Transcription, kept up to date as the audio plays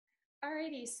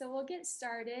Alrighty, so we'll get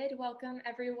started. Welcome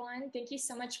everyone. Thank you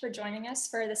so much for joining us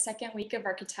for the second week of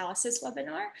our Catalysis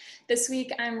webinar. This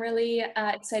week, I'm really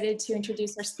excited to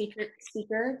introduce our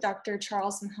speaker, Dr.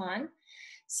 Charles Machan.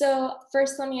 So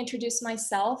first, let me introduce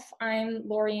myself. I'm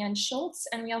Lorianne Schultz,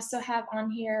 and we also have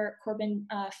on here Corbin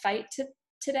Feit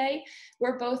today.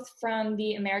 We're both from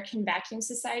the American Vacuum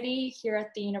Society here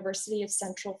at the University of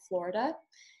Central Florida.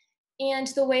 And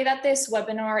the way that this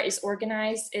webinar is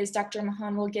organized is Dr.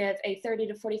 Machan will give a 30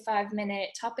 to 45-minute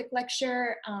topic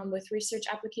lecture with research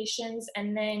applications,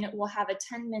 and then we'll have a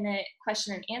 10-minute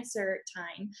question and answer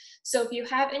time. So if you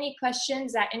have any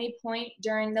questions at any point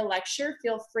during the lecture,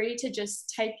 feel free to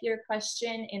just type your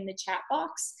question in the chat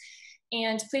box.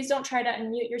 And please don't try to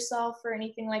unmute yourself or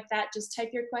anything like that. Just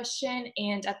type your question,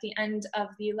 and at the end of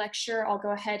the lecture, I'll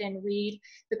go ahead and read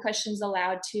the questions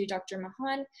aloud to Dr.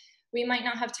 Machan. We might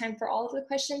not have time for all of the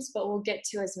questions, but we'll get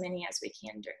to as many as we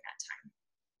can during that time.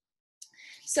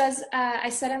 So as I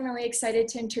said, I'm really excited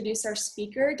to introduce our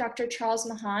speaker. Dr. Charles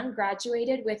Machan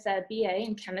graduated with a BA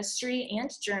in chemistry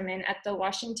and German at the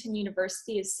Washington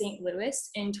University of St. Louis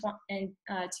in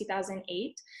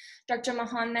 2008. Dr.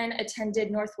 Machan then attended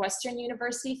Northwestern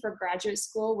University for graduate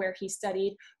school, where he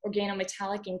studied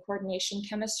organometallic and coordination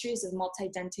chemistries of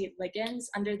multidentate ligands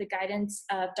under the guidance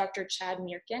of Dr. Chad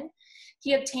Mirkin.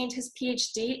 He obtained his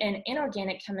Ph.D. in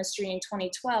Inorganic Chemistry in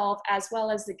 2012, as well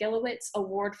as the Gelewitz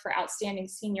Award for Outstanding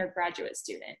Senior Graduate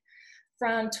Student.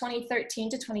 From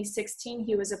 2013 to 2016,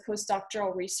 he was a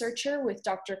postdoctoral researcher with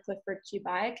Dr. Clifford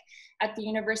Kubiak at the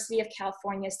University of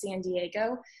California, San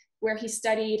Diego, where he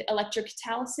studied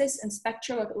electrocatalysis and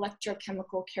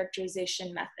spectroelectrochemical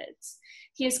characterization methods.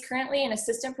 He is currently an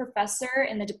assistant professor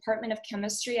in the Department of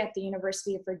Chemistry at the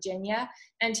University of Virginia,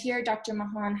 and here Dr.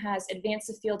 Machan has advanced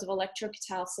the field of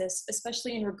electrocatalysis,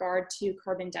 especially in regard to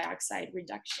carbon dioxide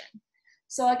reduction.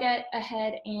 So I'll get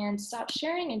ahead and stop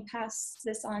sharing and pass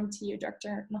this on to you,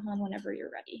 Dr. Machan, whenever you're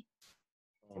ready.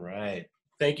 All right.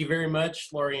 Thank you very much,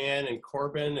 Lorianne and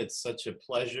Corbin. It's such a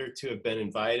pleasure to have been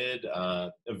invited.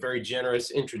 A very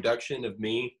generous introduction of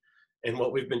me and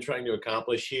what we've been trying to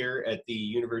accomplish here at the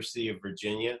University of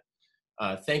Virginia.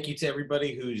 Thank you to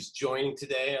everybody who's joining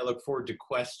today. I look forward to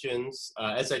questions.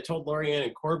 As I told Lorianne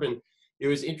and Corbin, it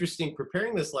was interesting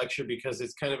preparing this lecture because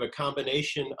it's kind of a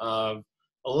combination of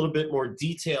a little bit more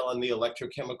detail on the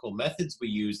electrochemical methods we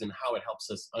use and how it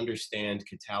helps us understand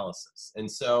catalysis.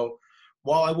 And so,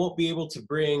 while I won't be able to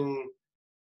bring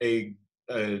a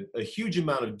huge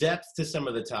amount of depth to some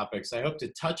of the topics, I hope to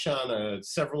touch on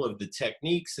several of the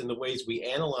techniques and the ways we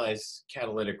analyze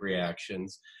catalytic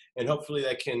reactions, and hopefully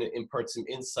that can impart some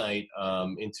insight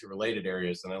into related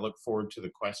areas. And I look forward to the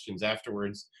questions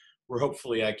afterwards, where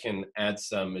hopefully I can add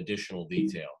some additional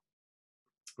detail.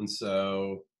 And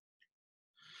so,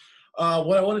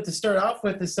 what I wanted to start off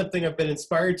with is something I've been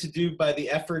inspired to do by the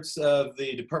efforts of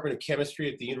the Department of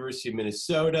Chemistry at the University of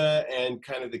Minnesota, and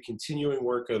kind of the continuing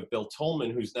work of Bill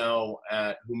Tolman, who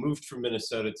moved from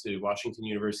Minnesota to Washington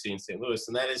University in St. Louis,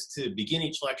 and that is to begin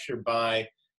each lecture by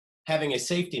having a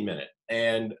safety minute.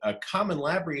 And a common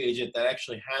lab reagent that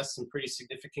actually has some pretty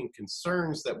significant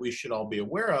concerns that we should all be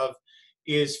aware of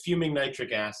is fuming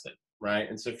nitric acid, right?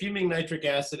 And so fuming nitric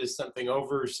acid is something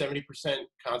over 70%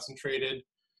 concentrated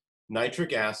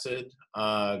nitric acid.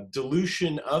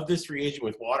 Dilution of this reagent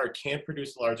with water can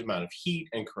produce a large amount of heat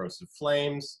and corrosive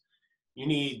flames. You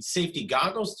need safety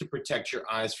goggles to protect your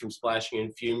eyes from splashing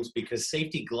in fumes, because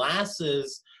safety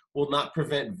glasses will not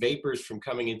prevent vapors from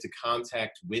coming into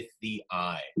contact with the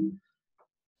eye.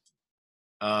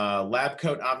 Lab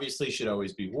coat obviously should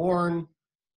always be worn.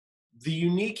 The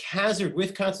unique hazard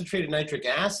with concentrated nitric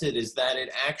acid is that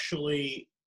it actually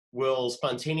will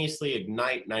spontaneously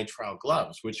ignite nitrile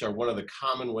gloves, which are one of the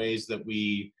common ways that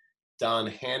we don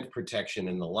hand protection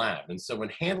in the lab. And so when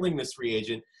handling this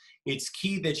reagent, it's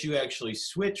key that you actually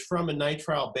switch from a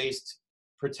nitrile-based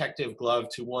protective glove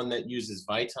to one that uses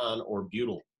Viton or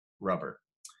butyl rubber.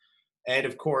 And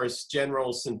of course,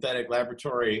 general synthetic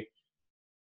laboratory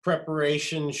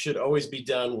preparation should always be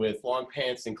done with long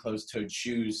pants and closed-toed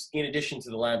shoes, in addition to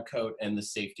the lab coat and the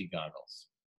safety goggles.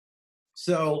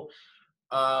 So,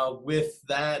 with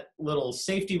that little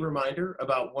safety reminder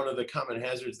about one of the common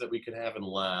hazards that we could have in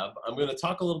lab, I'm going to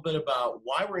talk a little bit about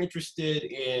why we're interested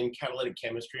in catalytic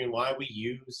chemistry and why we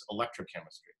use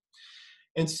electrochemistry.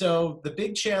 And so the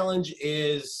big challenge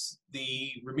is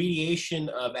the remediation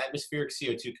of atmospheric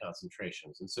CO2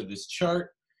 concentrations. And so this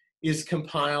chart is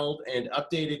compiled and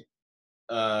updated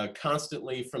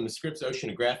constantly from the Scripps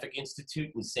Oceanographic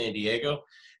Institute in San Diego.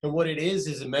 And what it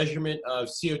is a measurement of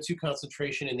CO2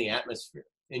 concentration in the atmosphere.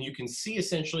 And you can see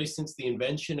essentially, since the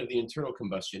invention of the internal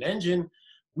combustion engine,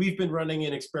 we've been running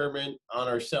an experiment on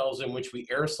ourselves in which we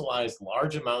aerosolized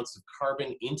large amounts of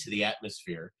carbon into the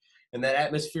atmosphere. And that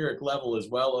atmospheric level is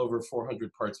well over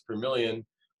 400 parts per million,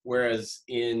 whereas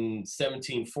in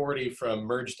 1740 from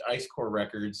merged ice core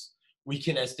records, we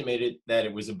can estimate it that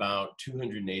it was about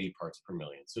 280 parts per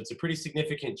million. So it's a pretty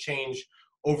significant change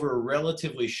over a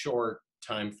relatively short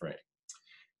time frame.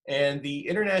 And the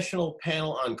International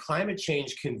Panel on Climate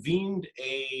Change convened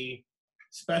a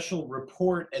special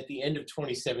report at the end of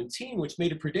 2017, which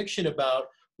made a prediction about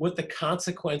what the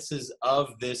consequences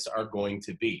of this are going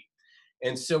to be.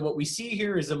 And so what we see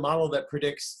here is a model that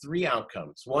predicts three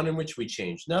outcomes: one in which we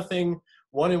change nothing,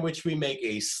 one in which we make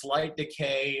a slight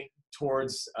decay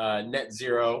towards net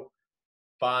zero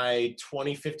by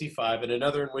 2055, and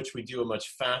another in which we do a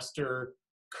much faster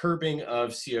curbing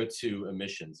of CO2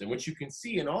 emissions. And what you can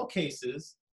see in all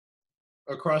cases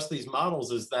across these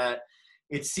models is that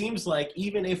it seems like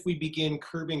even if we begin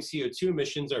curbing CO2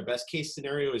 emissions, our best case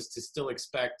scenario is to still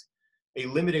expect a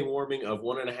limiting warming of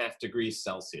 1.5 degrees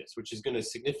Celsius, which is going to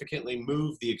significantly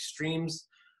move the extremes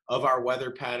of our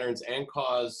weather patterns and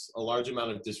cause a large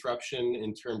amount of disruption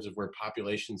in terms of where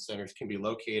population centers can be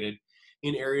located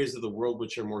in areas of the world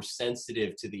which are more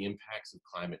sensitive to the impacts of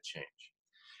climate change.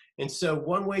 And so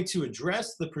one way to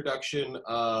address the production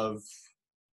of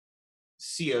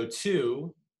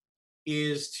CO2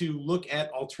 is to look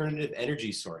at alternative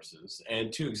energy sources.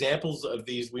 And two examples of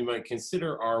these we might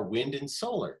consider are wind and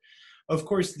solar. Of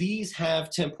course, these have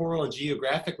temporal and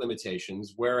geographic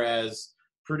limitations, whereas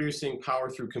producing power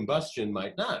through combustion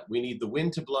might not. We need the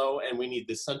wind to blow and we need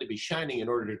the sun to be shining in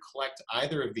order to collect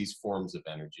either of these forms of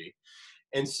energy.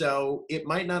 And so it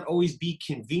might not always be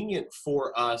convenient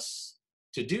for us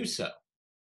to do so.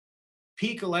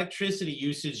 Peak electricity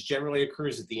usage generally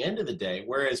occurs at the end of the day,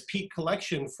 whereas peak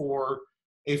collection for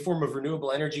a form of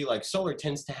renewable energy like solar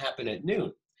tends to happen at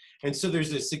noon. And so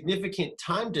there's a significant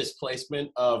time displacement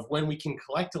of when we can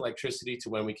collect electricity to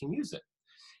when we can use it.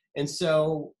 And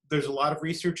so there's a lot of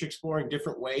research exploring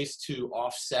different ways to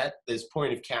offset this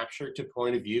point of capture to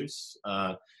point of use,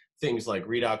 things like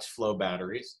redox flow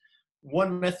batteries.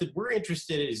 One method we're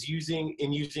interested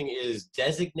in using is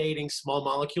designating small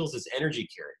molecules as energy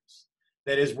carriers.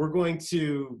 That is, we're going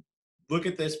to look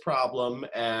at this problem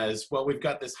as, well, we've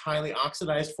got this highly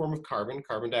oxidized form of carbon,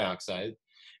 carbon dioxide.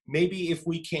 Maybe if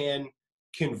we can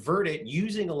convert it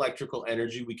using electrical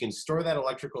energy, we can store that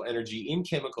electrical energy in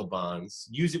chemical bonds,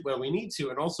 use it when we need to,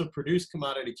 and also produce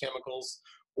commodity chemicals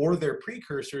or their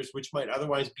precursors, which might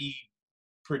otherwise be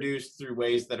produced through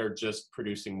ways that are just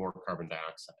producing more carbon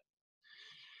dioxide.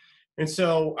 And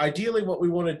so ideally what we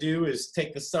want to do is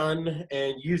take the sun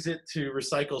and use it to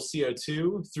recycle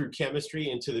CO2 through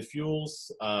chemistry into the fuels,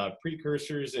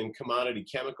 precursors, and commodity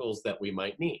chemicals that we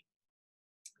might need.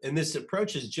 And this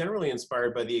approach is generally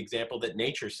inspired by the example that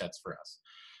nature sets for us.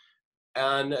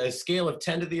 On a scale of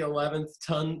 10 to the 11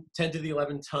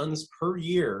 tons per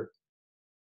year,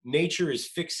 nature is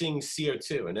fixing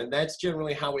CO2. And that's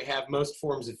generally how we have most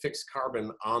forms of fixed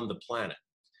carbon on the planet.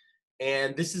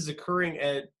 And this is occurring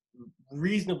at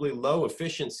reasonably low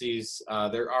efficiencies.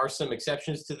 There are some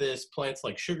exceptions to this. Plants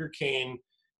like sugarcane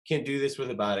can do this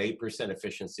with about 8%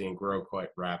 efficiency and grow quite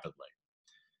rapidly.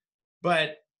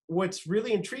 But what's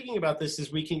really intriguing about this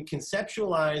is we can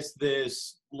conceptualize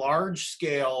this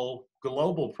large-scale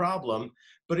global problem,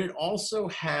 but it also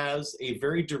has a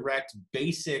very direct,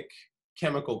 basic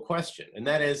chemical question. And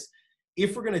that is,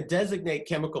 if we're going to designate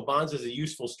chemical bonds as a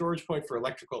useful storage point for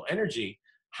electrical energy,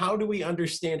 how do we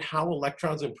understand how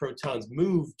electrons and protons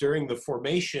move during the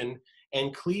formation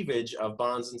and cleavage of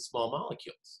bonds in small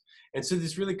molecules? And so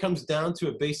this really comes down to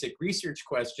a basic research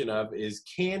question of,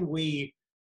 can we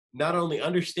not only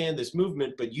understand this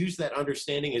movement, but use that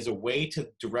understanding as a way to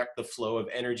direct the flow of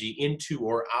energy into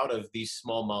or out of these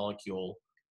small molecule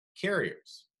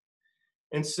carriers?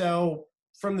 And so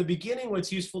from the beginning,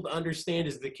 what's useful to understand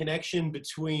is the connection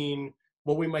between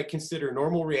what we might consider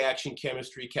normal reaction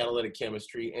chemistry, catalytic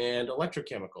chemistry, and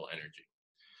electrochemical energy.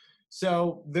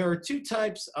 So there are two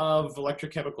types of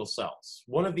electrochemical cells.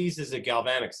 One of these is a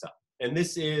galvanic cell. And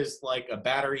this is like a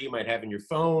battery you might have in your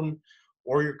phone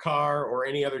or your car or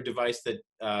any other device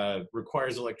that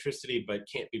requires electricity but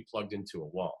can't be plugged into a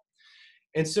wall.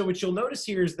 And so what you'll notice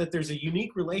here is that there's a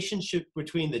unique relationship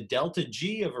between the delta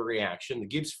G of a reaction, the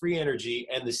Gibbs free energy,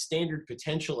 and the standard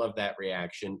potential of that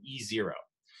reaction, E0.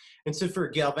 And so for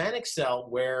a galvanic cell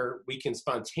where we can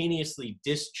spontaneously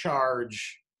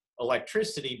discharge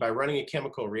electricity by running a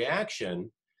chemical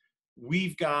reaction,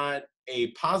 we've got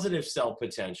a positive cell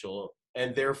potential,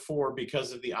 and therefore,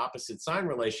 because of the opposite sign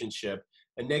relationship,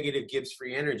 a negative Gibbs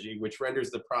free energy, which renders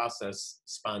the process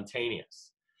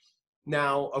spontaneous.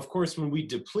 Now, of course, when we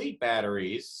deplete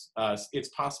batteries, it's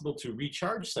possible to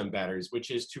recharge some batteries, which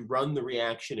is to run the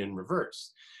reaction in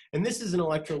reverse. And this is an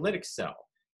electrolytic cell.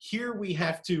 Here we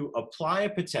have to apply a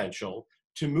potential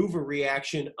to move a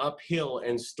reaction uphill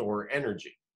and store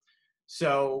energy.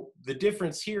 So the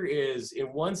difference here is, in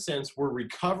one sense, we're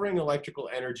recovering electrical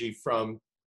energy from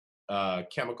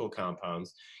chemical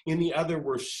compounds. In the other,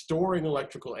 we're storing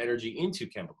electrical energy into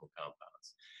chemical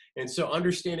compounds. And so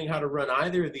understanding how to run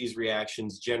either of these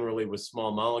reactions generally with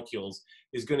small molecules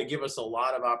is going to give us a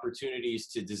lot of opportunities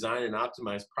to design and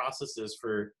optimize processes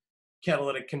for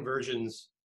catalytic conversions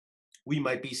we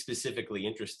might be specifically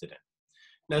interested in.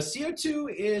 Now,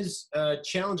 CO2 is a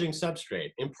challenging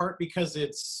substrate, in part because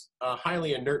it's a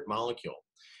highly inert molecule.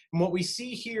 And what we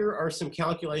see here are some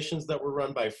calculations that were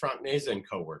run by Francnese and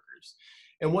coworkers.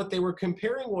 And what they were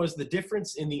comparing was the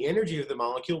difference in the energy of the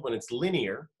molecule when it's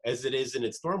linear, as it is in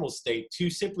its normal state, to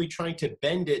simply trying to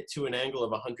bend it to an angle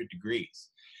of 100 degrees.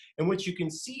 And what you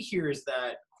can see here is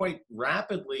that quite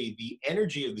rapidly, the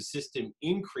energy of the system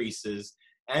increases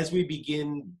as we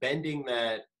begin bending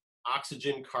that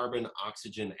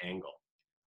oxygen-carbon-oxygen angle.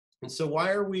 And so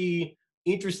why are we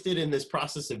interested in this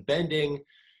process of bending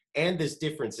and this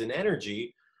difference in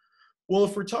energy? Well,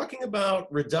 if we're talking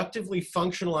about reductively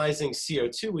functionalizing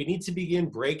CO2, we need to begin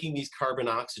breaking these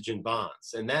carbon-oxygen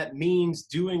bonds. And that means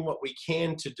doing what we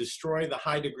can to destroy the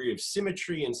high degree of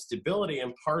symmetry and stability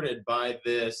imparted by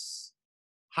this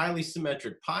highly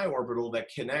symmetric pi orbital that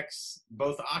connects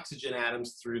both oxygen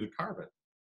atoms through the carbon.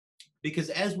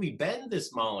 Because as we bend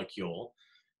this molecule,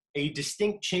 a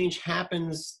distinct change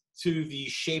happens to the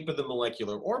shape of the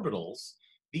molecular orbitals.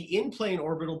 The in-plane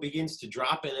orbital begins to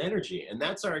drop in energy, and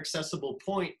that's our accessible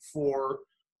point for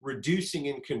reducing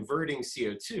and converting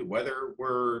CO2, whether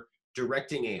we're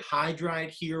directing a hydride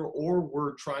here or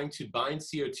we're trying to bind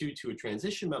CO2 to a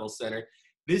transition metal center.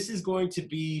 This is going to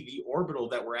be the orbital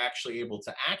that we're actually able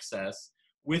to access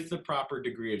with the proper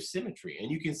degree of symmetry. And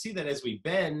you can see that as we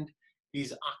bend,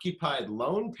 these occupied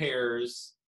lone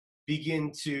pairs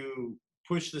begin to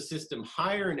push the system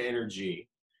higher in energy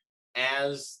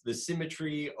as the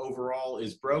symmetry overall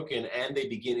is broken and they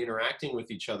begin interacting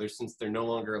with each other, since they're no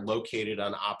longer located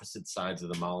on opposite sides of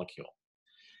the molecule.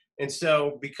 And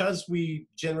so because we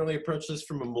generally approach this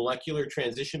from a molecular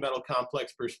transition metal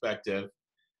complex perspective,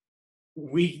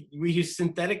 we use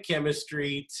synthetic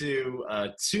chemistry to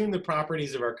tune the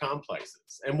properties of our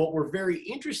complexes. And what we're very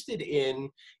interested in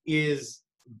is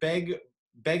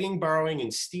begging, borrowing,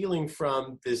 and stealing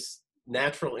from this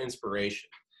natural inspiration.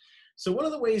 So one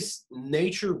of the ways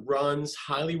nature runs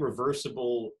highly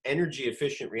reversible, energy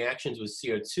efficient reactions with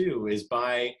CO2 is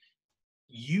by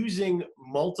using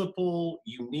multiple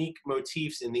unique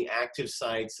motifs in the active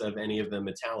sites of any of the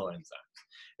metalloenzymes.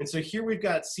 And so here we've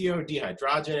got CO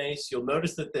dehydrogenase. You'll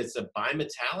notice that there's a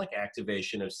bimetallic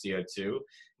activation of CO2.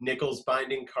 Nickel's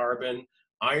binding carbon,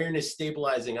 iron is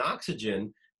stabilizing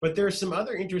oxygen, but there are some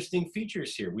other interesting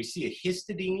features here. We see a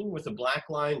histidine with a black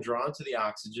line drawn to the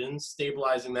oxygen,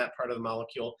 stabilizing that part of the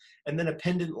molecule, and then a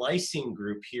pendant lysine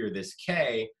group here, this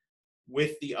K,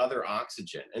 with the other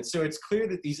oxygen. And so it's clear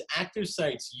that these active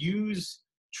sites use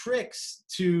tricks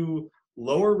to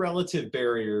lower relative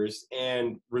barriers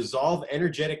and resolve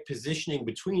energetic positioning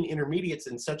between intermediates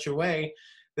in such a way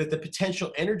that the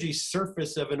potential energy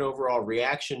surface of an overall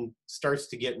reaction starts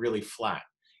to get really flat.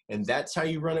 And that's how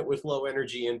you run it with low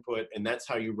energy input, and that's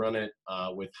how you run it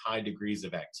with high degrees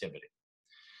of activity.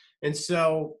 And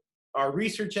so our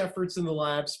research efforts in the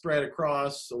lab spread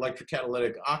across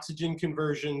electrocatalytic oxygen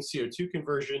conversion, CO2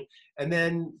 conversion, and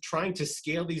then trying to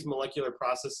scale these molecular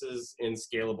processes in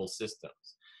scalable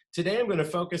systems. Today, I'm going to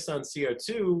focus on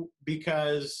CO2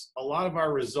 because a lot of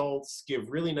our results give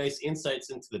really nice insights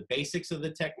into the basics of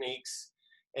the techniques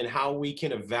and how we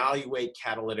can evaluate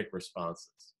catalytic responses.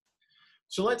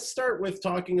 So let's start with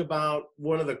talking about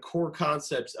one of the core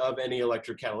concepts of any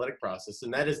electrocatalytic process,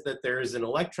 and that is that there is an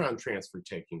electron transfer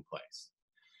taking place.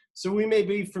 So we may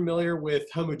be familiar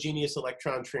with homogeneous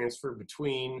electron transfer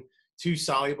between two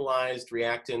solubilized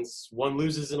reactants. One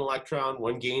loses an electron,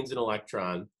 one gains an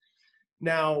electron.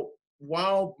 Now,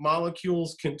 while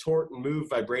molecules contort and move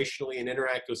vibrationally and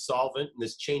interact with solvent, and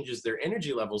this changes their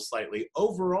energy levels slightly,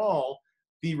 overall,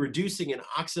 the reducing and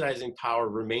oxidizing power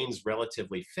remains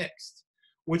relatively fixed.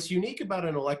 What's unique about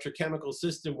an electrochemical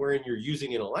system wherein you're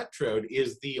using an electrode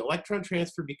is the electron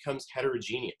transfer becomes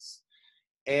heterogeneous.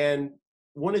 And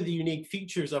one of the unique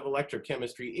features of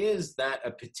electrochemistry is that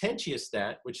a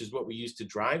potentiostat, which is what we use to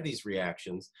drive these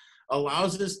reactions,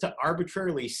 allows us to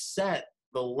arbitrarily set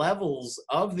the levels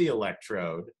of the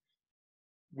electrode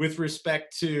with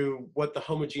respect to what the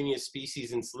homogeneous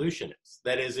species in solution is.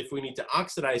 That is, if we need to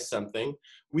oxidize something,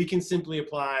 we can simply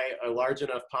apply a large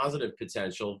enough positive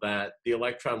potential that the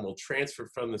electron will transfer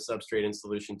from the substrate in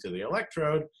solution to the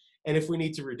electrode. And if we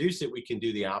need to reduce it, we can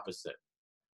do the opposite.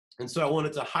 And so I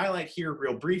wanted to highlight here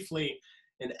real briefly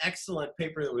an excellent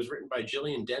paper that was written by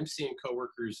Gillian Dempsey and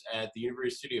coworkers at the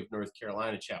University of North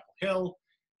Carolina, Chapel Hill,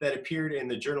 that appeared in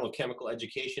the Journal of Chemical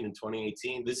Education in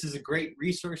 2018. This is a great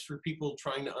resource for people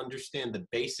trying to understand the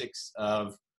basics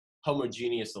of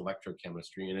homogeneous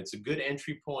electrochemistry, and it's a good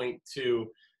entry point to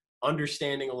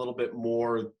understanding a little bit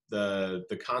more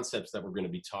the concepts that we're going to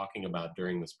be talking about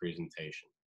during this presentation.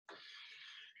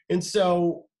 And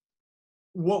so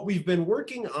what we've been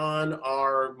working on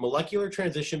are molecular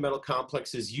transition metal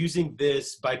complexes using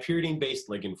this bipyridine-based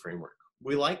ligand framework.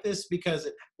 We like this because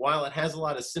while it has a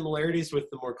lot of similarities with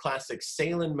the more classic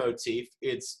Salin motif,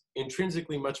 it's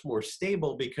intrinsically much more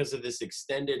stable because of this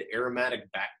extended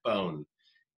aromatic backbone,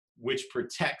 which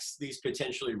protects these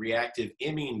potentially reactive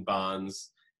imine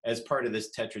bonds as part of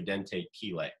this tetradentate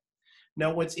chelate.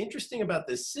 Now, what's interesting about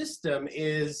this system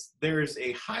is there's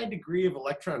a high degree of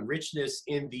electron richness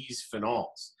in these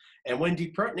phenols. And when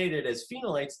deprotonated as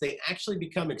phenolates, they actually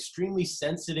become extremely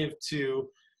sensitive to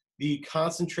the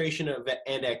concentration of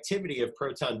and activity of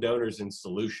proton donors in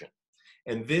solution.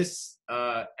 And this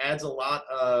adds a lot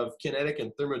of kinetic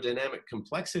and thermodynamic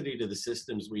complexity to the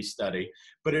systems we study,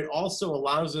 but it also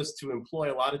allows us to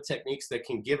employ a lot of techniques that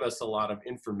can give us a lot of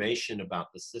information about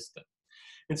the system.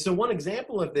 And so one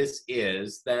example of this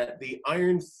is that the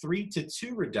iron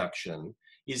 3-to-2 reduction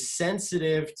is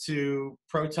sensitive to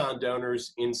proton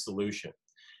donors in solution.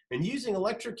 And using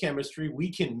electrochemistry,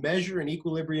 we can measure an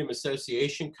equilibrium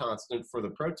association constant for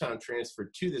the proton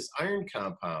transfer to this iron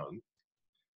compound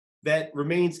that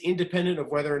remains independent of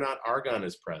whether or not argon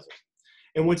is present.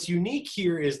 And what's unique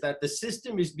here is that the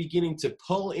system is beginning to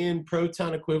pull in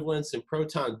proton equivalents and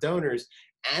proton donors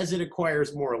as it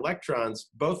acquires more electrons,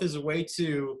 both as a way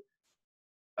to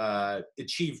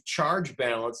achieve charge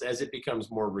balance as it becomes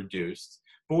more reduced.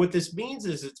 But what this means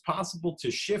is it's possible to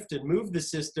shift and move the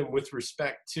system with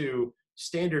respect to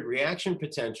standard reaction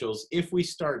potentials if we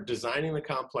start designing the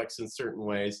complex in certain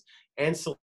ways and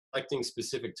selecting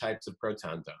specific types of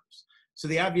proton donors. So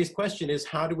the obvious question is,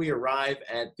 how do we arrive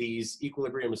at these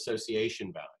equilibrium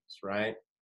association values, right?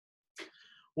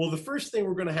 Well, the first thing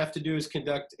we're going to have to do is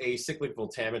conduct a cyclic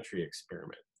voltammetry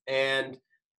experiment. And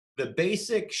the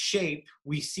basic shape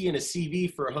we see in a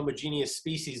CV for a homogeneous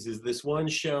species is this one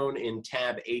shown in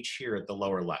tab H here at the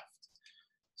lower left.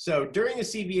 So during a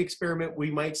CV experiment,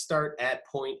 we might start at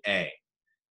point A.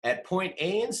 At point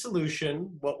A in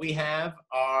solution, what we have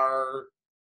are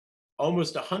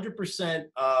almost 100%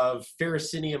 of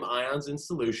ferrocenium ions in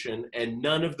solution and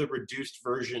none of the reduced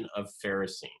version of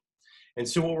ferrocene. And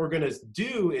so what we're going to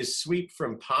do is sweep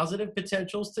from positive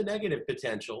potentials to negative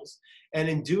potentials. And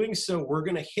in doing so, we're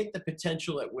going to hit the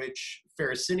potential at which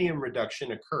ferrocenium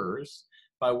reduction occurs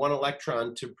by 1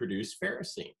 electron to produce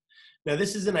ferrocene. Now,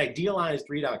 this is an idealized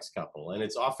redox couple, and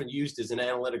it's often used as an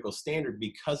analytical standard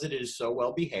because it is so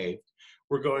well behaved.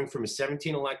 We're going from a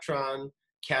 17-electron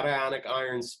cationic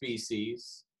iron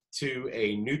species to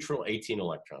a neutral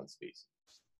 18-electron species.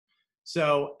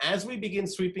 So as we begin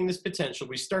sweeping this potential,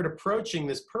 we start approaching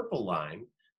this purple line,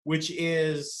 which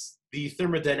is the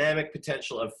thermodynamic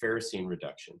potential of ferrocene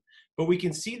reduction. But we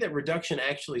can see that reduction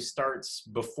actually starts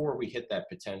before we hit that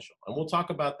potential. And we'll talk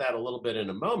about that a little bit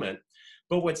in a moment.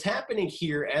 But what's happening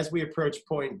here as we approach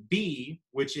point B,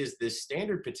 which is this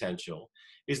standard potential,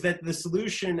 is that the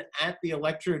solution at the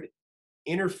electrode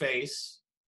interface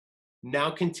now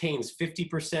contains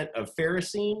 50% of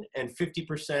ferrocene and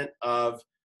 50% of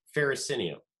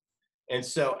ferrocenium. And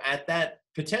so at that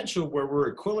potential where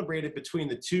we're equilibrated between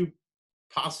the two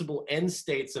possible end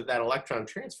states of that electron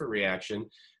transfer reaction,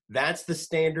 that's the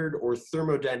standard or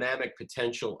thermodynamic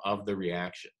potential of the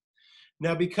reaction.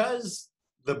 Now, because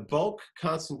the bulk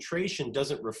concentration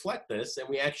doesn't reflect this, and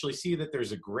we actually see that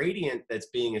there's a gradient that's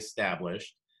being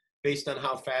established based on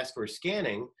how fast we're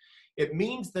scanning, it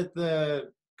means that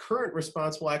the current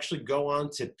response will actually go on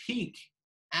to peak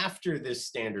after this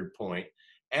standard point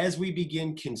as we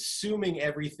begin consuming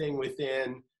everything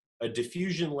within a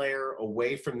diffusion layer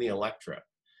away from the electrode.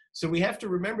 So we have to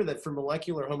remember that for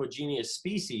molecular homogeneous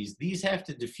species, these have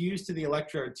to diffuse to the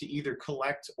electrode to either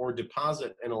collect or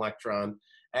deposit an electron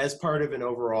as part of an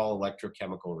overall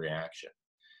electrochemical reaction.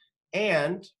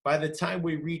 And by the time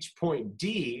we reach point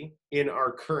D in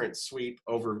our current sweep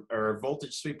over, or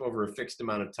voltage sweep over a fixed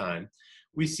amount of time,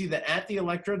 we see that at the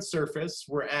electrode surface,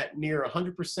 we're at near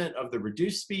 100% of the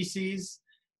reduced species,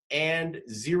 and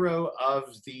 0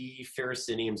 of the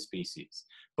ferrocenium species.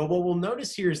 But what we'll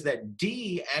notice here is that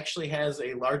D actually has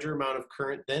a larger amount of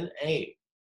current than A.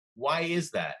 Why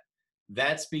is that?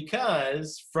 That's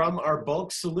because from our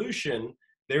bulk solution,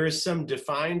 there is some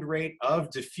defined rate of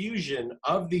diffusion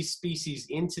of these species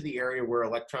into the area where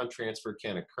electron transfer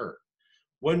can occur.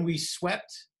 When we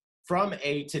swept from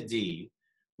A to D,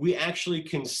 we actually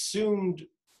consumed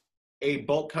a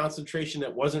bulk concentration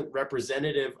that wasn't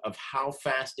representative of how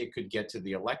fast it could get to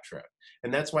the electrode.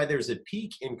 And that's why there's a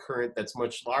peak in current that's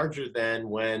much larger than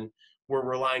when we're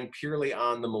relying purely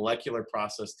on the molecular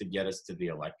process to get us to the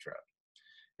electrode.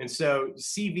 And so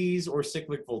CVs, or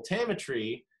cyclic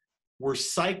voltammetry, we're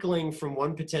cycling from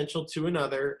one potential to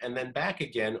another and then back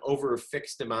again over a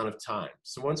fixed amount of time.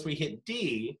 So once we hit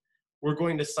D, we're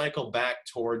going to cycle back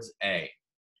towards A.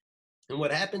 And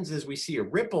what happens is we see a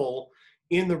ripple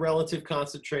in the relative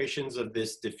concentrations of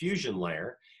this diffusion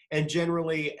layer. And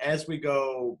generally, as we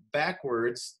go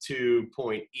backwards to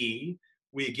point E,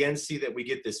 we again see that we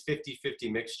get this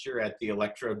 50-50 mixture at the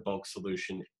electrode bulk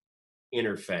solution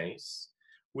interface.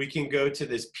 We can go to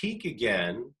this peak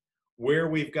again, where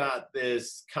we've got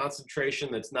this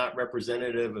concentration that's not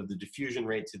representative of the diffusion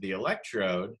rate to the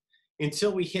electrode,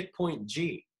 until we hit point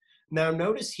G. Now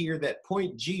notice here that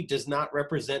point G does not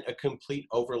represent a complete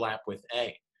overlap with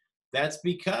A. That's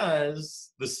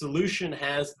because the solution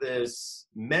has this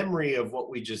memory of what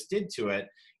we just did to it,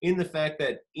 in the fact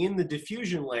that in the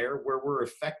diffusion layer, where we're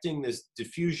affecting this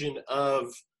diffusion of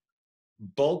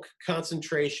bulk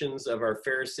concentrations of our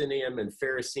ferrocenium and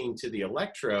ferrocene to the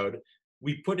electrode,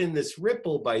 we put in this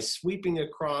ripple by sweeping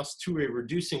across to a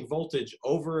reducing voltage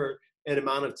over an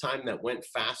amount of time that went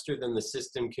faster than the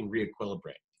system can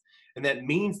re-equilibrate. And that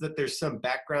means that there's some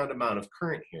background amount of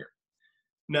current here.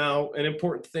 Now, an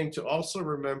important thing to also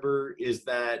remember is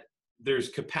that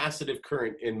there's capacitive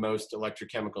current in most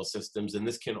electrochemical systems, and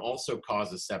this can also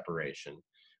cause a separation.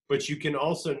 But you can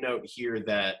also note here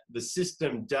that the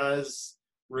system does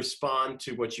respond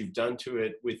to what you've done to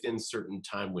it within certain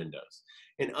time windows.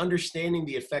 And understanding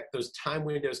the effect those time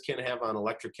windows can have on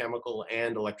electrochemical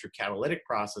and electrocatalytic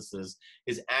processes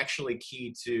is actually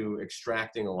key to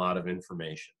extracting a lot of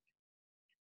information.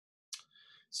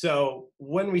 So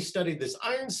when we studied this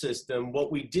iron system,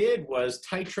 what we did was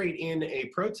titrate in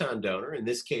a proton donor, in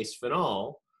this case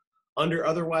phenol, under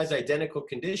otherwise identical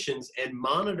conditions, and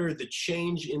monitor the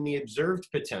change in the observed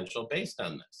potential based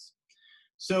on this.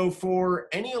 So for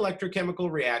any electrochemical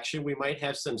reaction, we might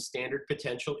have some standard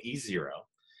potential E0.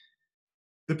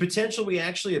 The potential we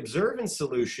actually observe in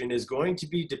solution is going to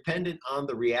be dependent on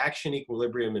the reaction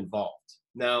equilibrium involved.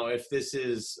 Now, if this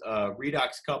is a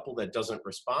redox couple that doesn't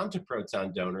respond to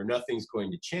proton donor, nothing's going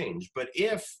to change. But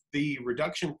if the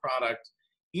reduction product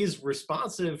is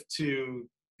responsive to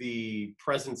the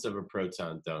presence of a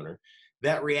proton donor,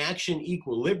 that reaction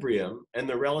equilibrium and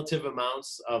the relative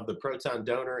amounts of the proton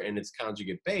donor and its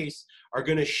conjugate base are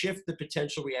going to shift the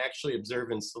potential we actually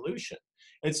observe in solution.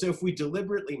 And so if we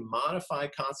deliberately modify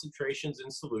concentrations in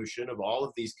solution of all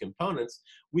of these components,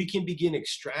 we can begin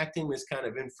extracting this kind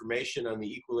of information on the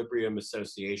equilibrium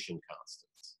association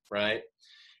constants, right?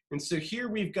 And so here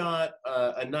we've got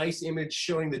a nice image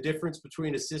showing the difference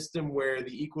between a system where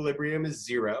the equilibrium is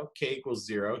 0, K equals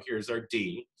 0, here's our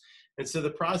D. And so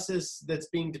the process that's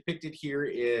being depicted here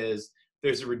is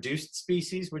there's a reduced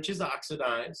species, which is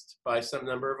oxidized by some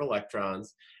number of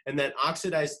electrons, and that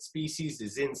oxidized species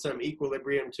is in some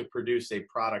equilibrium to produce a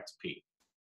product P,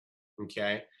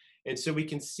 okay? And so we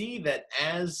can see that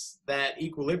as that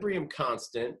equilibrium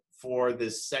constant for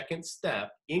this second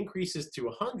step increases to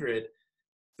 100,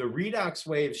 the redox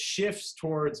wave shifts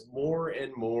towards more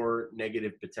and more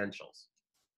negative potentials.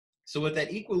 So what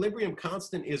that equilibrium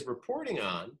constant is reporting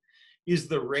on is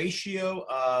the ratio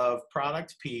of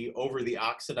product P over the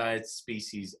oxidized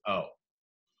species O.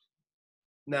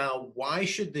 Now, why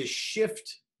should this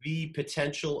shift the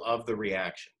potential of the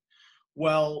reaction?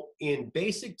 Well, in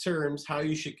basic terms, how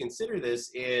you should consider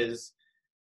this is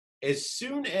as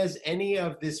soon as any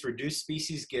of this reduced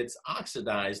species gets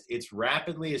oxidized, it's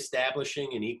rapidly establishing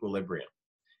an equilibrium.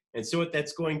 And so what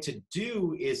that's going to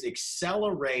do is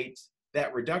accelerate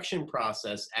that reduction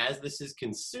process as this is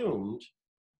consumed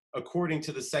according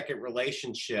to the second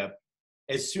relationship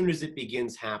as soon as it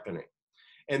begins happening.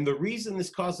 And the reason this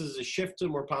causes a shift to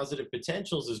more positive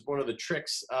potentials is one of the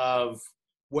tricks of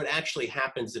what actually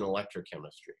happens in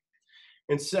electrochemistry.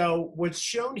 And so what's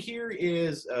shown here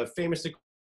is a famous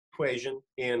equation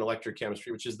in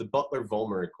electrochemistry, which is the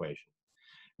Butler-Volmer equation.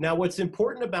 Now, what's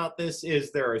important about this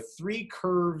is there are 3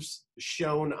 curves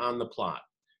shown on the plot.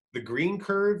 The green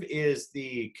curve is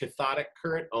the cathodic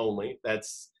current only.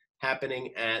 That's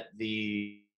happening at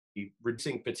the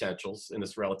reducing potentials in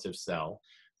this relative cell.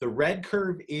 The red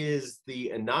curve is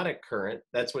the anodic current.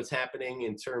 That's what's happening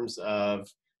in terms of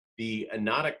the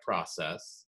anodic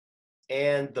process.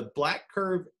 And the black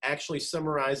curve actually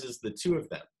summarizes the two of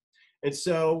them. And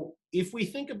so if we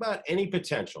think about any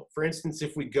potential, for instance,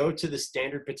 if we go to the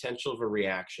standard potential of a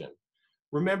reaction,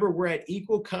 remember we're at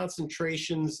equal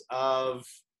concentrations of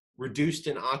reduced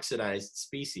and oxidized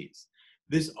species.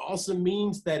 This also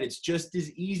means that it's just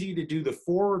as easy to do the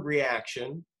forward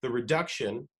reaction, the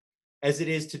reduction, as it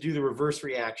is to do the reverse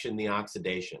reaction, the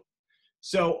oxidation.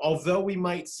 So although we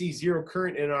might see zero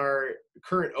current in our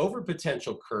current over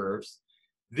potential curves,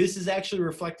 this is actually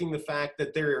reflecting the fact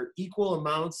that there are equal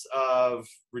amounts of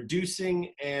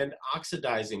reducing and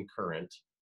oxidizing current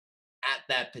at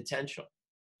that potential.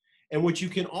 And what you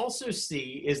can also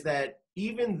see is that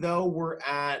even though we're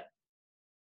at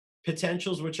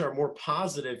potentials which are more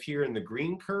positive here in the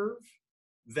green curve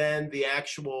than the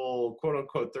actual quote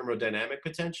unquote thermodynamic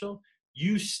potential,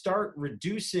 you start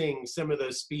reducing some of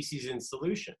those species in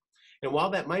solution. And while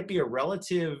that might be a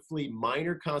relatively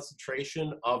minor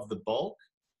concentration of the bulk,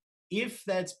 if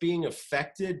that's being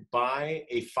affected by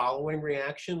a following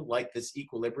reaction, like this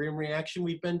equilibrium reaction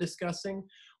we've been discussing,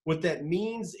 what that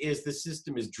means is the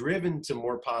system is driven to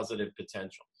more positive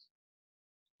potentials.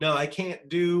 Now, I can't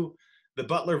do the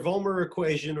Butler-Volmer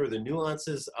equation or the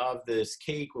nuances of this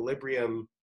K-equilibrium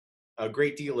a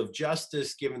great deal of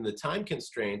justice given the time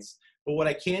constraints, but what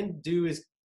I can do is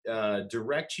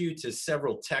direct you to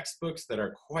several textbooks that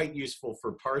are quite useful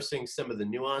for parsing some of the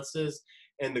nuances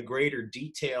and the greater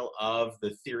detail of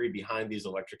the theory behind these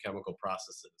electrochemical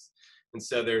processes. And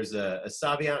so there's a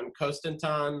Saviant and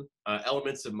Costantin,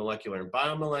 Elements of Molecular and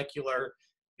Biomolecular,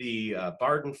 the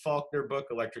Barden-Faulkner book,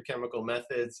 Electrochemical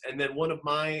Methods, and then one of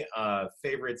my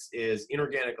favorites is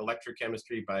Inorganic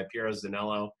Electrochemistry by Piero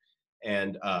Zanello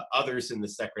and others in the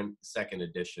second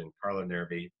edition, Carlo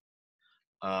Nervi.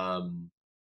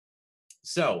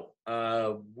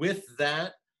 With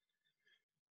that,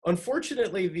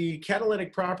 unfortunately, the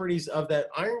catalytic properties of that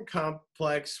iron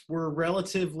complex were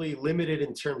relatively limited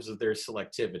in terms of their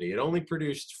selectivity. It only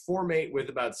produced formate with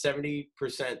about 70%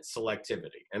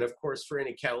 selectivity. And of course, for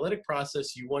any catalytic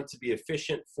process, you want to be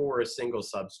efficient for a single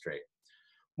substrate.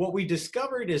 What we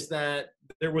discovered is that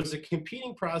there was a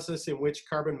competing process in which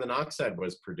carbon monoxide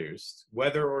was produced,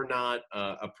 whether or not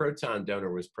a proton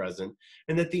donor was present,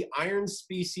 and that the iron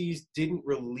species didn't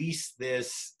release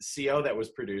this CO that was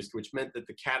produced, which meant that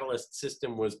the catalyst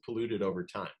system was polluted over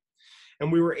time.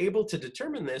 And we were able to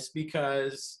determine this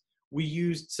because we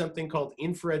used something called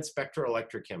infrared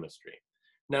spectroelectrochemistry.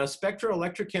 Now,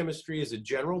 spectroelectrochemistry is a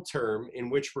general term in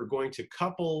which we're going to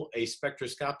couple a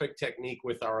spectroscopic technique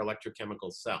with our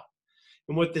electrochemical cell.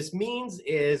 And what this means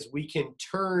is we can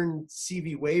turn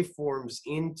CV waveforms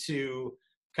into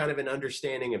kind of an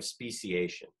understanding of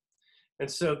speciation. And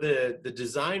so the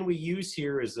design we use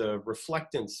here is a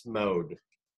reflectance mode,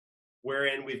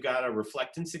 wherein we've got a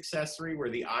reflectance accessory where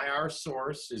the IR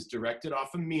source is directed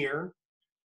off a mirror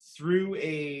through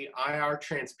a IR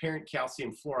transparent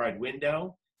calcium fluoride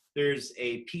window. There's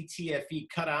a PTFE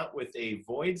cutout with a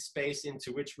void space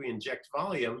into which we inject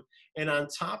volume, and on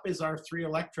top is our 3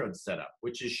 electrode setup,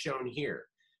 which is shown here.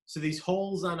 So these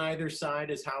holes on either side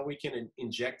is how we can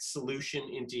inject solution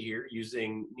into here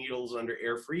using needles under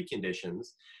air-free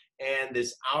conditions. And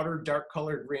this outer dark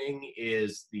colored ring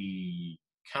is the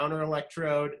counter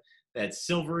electrode. That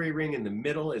silvery ring in the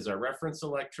middle is our reference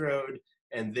electrode.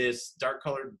 And this dark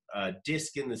colored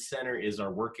disc in the center is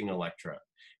our working electrode.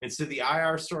 And so the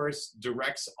IR source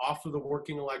directs off of the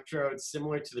working electrode,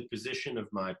 similar to the position of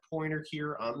my pointer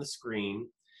here on the screen.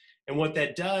 And what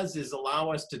that does is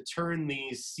allow us to turn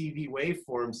these CV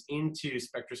waveforms into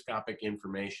spectroscopic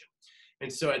information.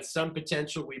 And so at some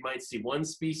potential, we might see one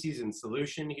species in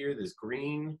solution here, this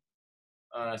green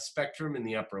spectrum in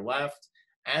the upper left.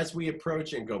 As we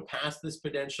approach and go past this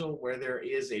potential where there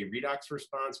is a redox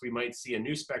response, we might see a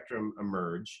new spectrum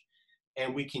emerge.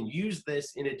 And we can use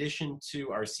this in addition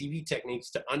to our CV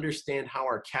techniques to understand how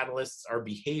our catalysts are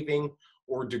behaving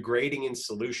or degrading in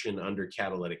solution under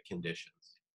catalytic conditions.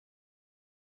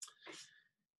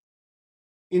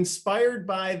 Inspired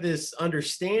by this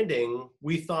understanding,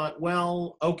 we thought,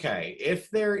 well, okay, if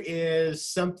there is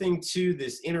something to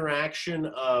this interaction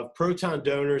of proton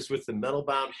donors with the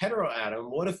metal-bound heteroatom,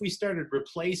 what if we started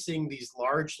replacing these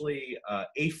largely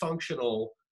afunctional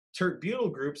tert-butyl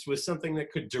groups with something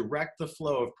that could direct the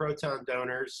flow of proton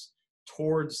donors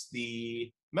towards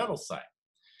the metal site?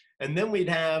 And then we'd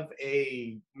have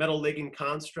a metal ligand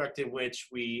construct in which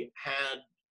we had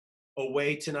a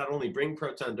way to not only bring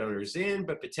proton donors in,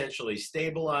 but potentially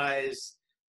stabilize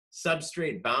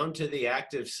substrate bound to the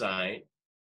active site,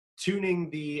 tuning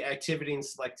the activity and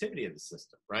selectivity of the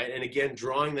system, right? And again,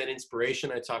 drawing that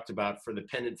inspiration I talked about for the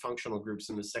pendant functional groups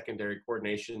in the secondary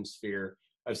coordination sphere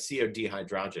of CO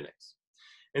dehydrogenase.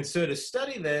 And so to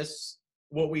study this,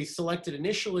 what we selected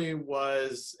initially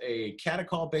was a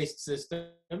catechol-based system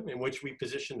in which we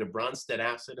positioned a Bronsted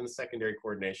acid in the secondary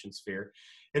coordination sphere,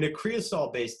 and a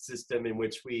creosol-based system in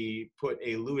which we put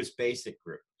a Lewis basic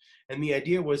group. And the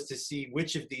idea was to see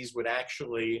which of these would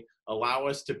actually allow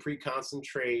us to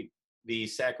pre-concentrate the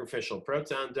sacrificial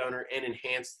proton donor and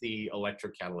enhance the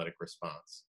electrocatalytic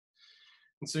response.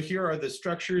 And so here are the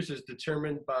structures as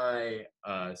determined by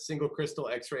single crystal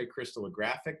X-ray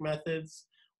crystallographic methods.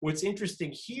 What's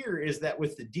interesting here is that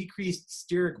with the decreased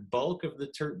steric bulk of the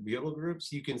tert-butyl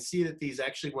groups, you can see that these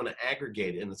actually want to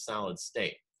aggregate in the solid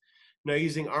state. Now,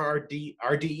 using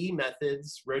RDE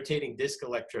methods, rotating disk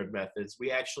electrode methods,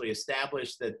 we actually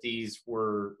established that these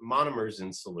were monomers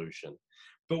in solution.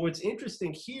 But what's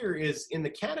interesting here is in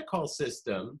the catechol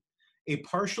system, a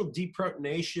partial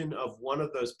deprotonation of one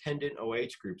of those pendant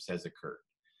OH groups has occurred.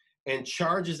 And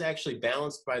charge is actually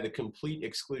balanced by the complete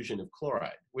exclusion of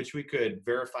chloride, which we could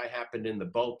verify happened in the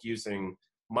bulk using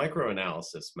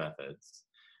microanalysis methods.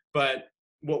 But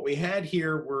what we had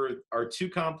here were our two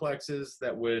complexes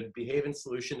that would behave in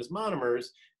solution as monomers.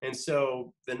 And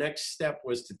so the next step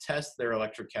was to test their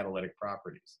electrocatalytic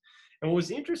properties. And what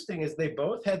was interesting is they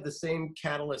both had the same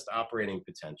catalyst operating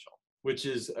potential, which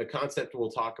is a concept we'll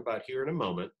talk about here in a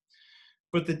moment.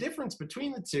 But the difference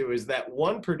between the two is that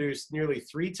one produced nearly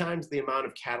 3 times the amount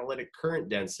of catalytic current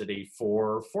density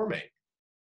for formate.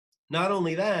 Not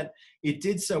only that, it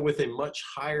did so with a much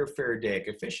higher Faradaic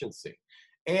efficiency.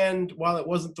 And while it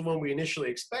wasn't the one we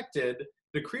initially expected,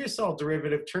 the creosol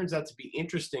derivative turns out to be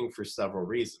interesting for several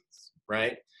reasons,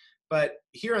 right? But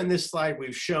here on this slide,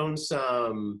 we've shown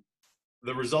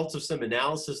the results of some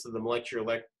analysis of the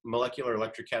molecular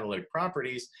electrocatalytic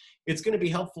properties. It's going to be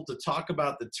helpful to talk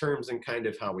about the terms and kind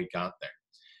of how we got there.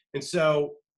 And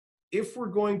so if we're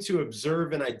going to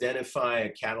observe and identify a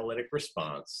catalytic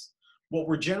response, what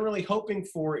we're generally hoping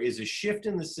for is a shift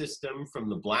in the system from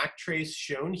the black trace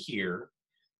shown here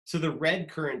to the red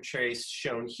current trace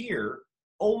shown here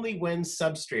only when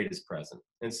substrate is present.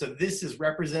 And so this is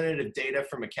representative data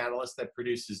from a catalyst that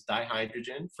produces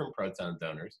dihydrogen from proton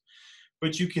donors.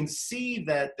 But you can see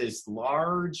that this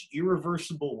large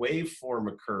irreversible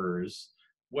waveform occurs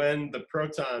when the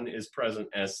proton is present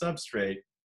as substrate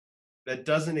that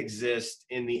doesn't exist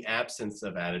in the absence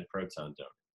of added proton donor.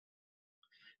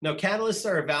 Now, catalysts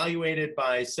are evaluated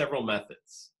by several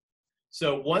methods.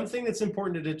 So one thing that's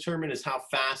important to determine is how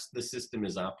fast the system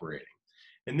is operating.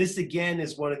 And this, again,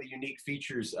 is one of the unique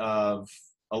features of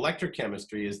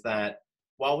electrochemistry, is that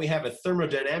while we have a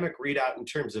thermodynamic readout in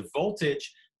terms of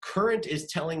voltage, current is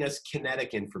telling us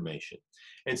kinetic information.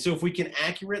 And so if we can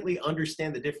accurately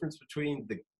understand the difference between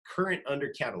the current under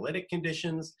catalytic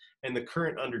conditions and the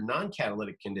current under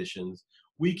non-catalytic conditions,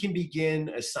 we can begin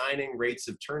assigning rates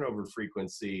of turnover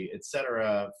frequency, et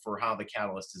cetera, for how the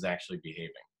catalyst is actually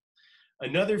behaving.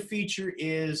 Another feature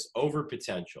is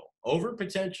overpotential.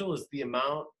 Overpotential is the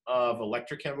amount of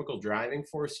electrochemical driving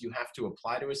force you have to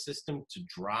apply to a system to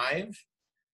drive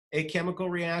a chemical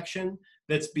reaction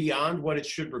that's beyond what it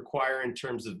should require in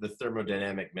terms of the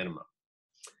thermodynamic minimum.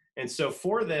 And so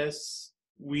for this,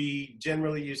 we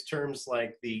generally use terms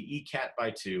like the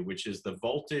ECAT/2, which is the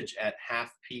voltage at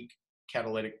half peak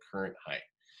catalytic current height.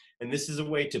 And this is a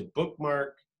way to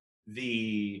bookmark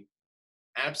the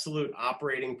absolute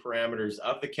operating parameters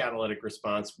of the catalytic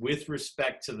response with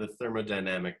respect to the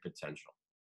thermodynamic potential.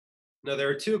 Now, there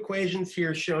are two equations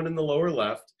here shown in the lower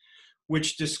left,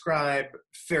 which describe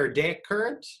Faradaic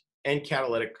current and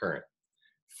catalytic current.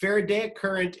 Faradaic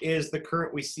current is the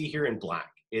current we see here in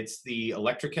black. It's the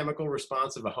electrochemical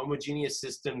response of a homogeneous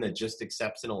system that just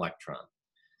accepts an electron.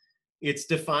 It's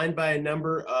defined by a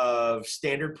number of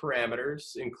standard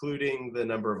parameters, including the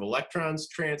number of electrons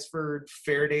transferred,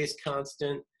 Faraday's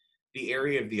constant, the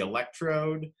area of the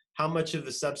electrode, how much of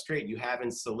the substrate you have in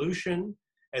solution,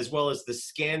 as well as the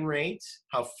scan rate,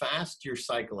 how fast you're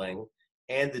cycling,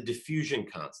 and the diffusion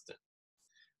constant.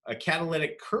 A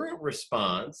catalytic current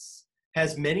response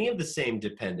has many of the same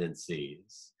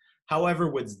dependencies.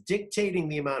 However, what's dictating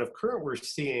the amount of current we're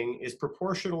seeing is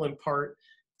proportional in part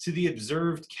to the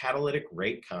observed catalytic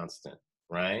rate constant,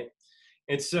 right?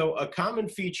 And so a common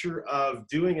feature of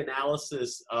doing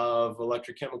analysis of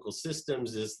electrochemical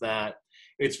systems is that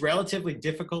it's relatively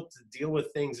difficult to deal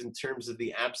with things in terms of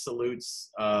the absolutes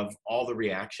of all the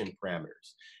reaction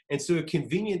parameters. And so a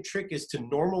convenient trick is to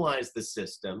normalize the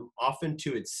system, often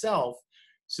to itself,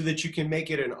 so that you can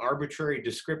make it an arbitrary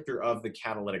descriptor of the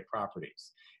catalytic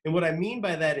properties. And what I mean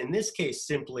by that in this case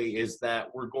simply is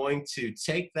that we're going to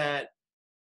take that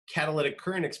catalytic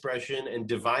current expression and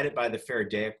divide it by the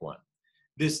Faradaic one.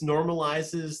 This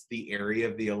normalizes the area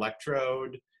of the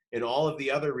electrode and all of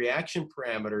the other reaction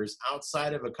parameters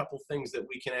outside of a couple things that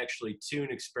we can actually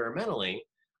tune experimentally,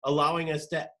 allowing us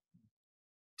to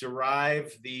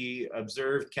derive the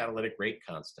observed catalytic rate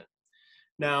constant.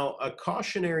 Now, a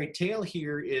cautionary tale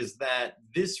here is that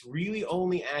this really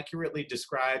only accurately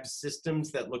describes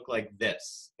systems that look like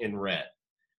this in red.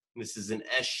 This is an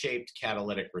S-shaped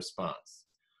catalytic response.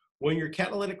 When your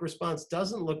catalytic response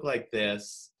doesn't look like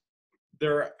this,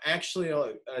 there are actually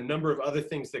a number of other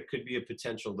things that could be a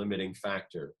potential limiting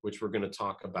factor, which we're going to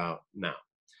talk about now.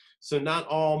 So not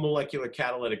all molecular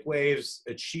catalytic waves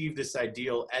achieve this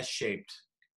ideal S-shaped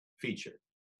feature,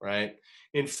 right?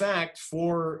 In fact,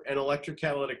 for an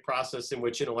electrocatalytic process in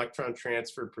which an electron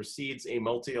transfer precedes a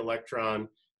multi-electron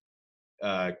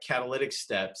catalytic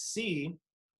step, C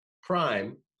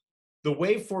prime, the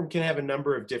waveform can have a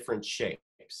number of different shapes.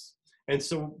 And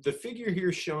so the figure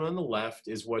here shown on the left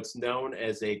is what's known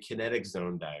as a kinetic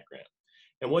zone diagram.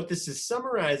 And what this is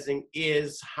summarizing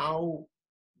is how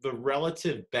the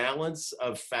relative balance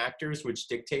of factors which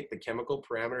dictate the chemical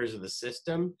parameters of the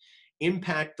system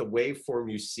impact the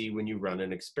waveform you see when you run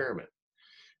an experiment.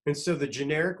 And so the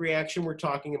generic reaction we're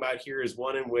talking about here is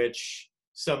one in which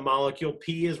some molecule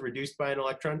P is reduced by an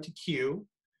electron to Q.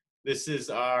 This is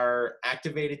our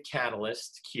activated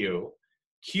catalyst, Q.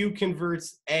 Q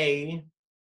converts A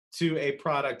to a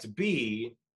product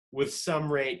B with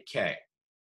some rate K,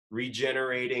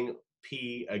 regenerating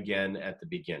P again at the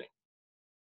beginning.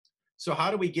 So how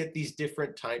do we get these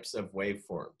different types of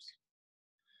waveforms?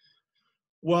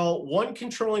 Well, one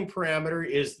controlling parameter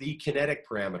is the kinetic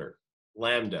parameter,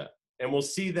 lambda. And we'll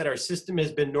see that our system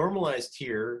has been normalized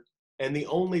here, and the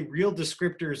only real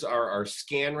descriptors are our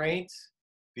scan rate,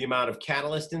 the amount of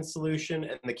catalyst in solution,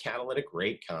 and the catalytic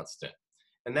rate constant.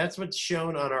 And that's what's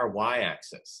shown on our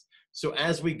y-axis. So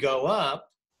as we go up,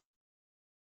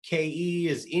 Ke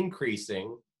is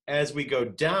increasing. As we go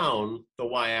down the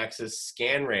y-axis,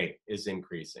 scan rate is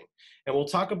increasing. And we'll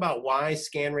talk about why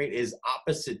scan rate is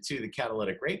opposite to the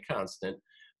catalytic rate constant.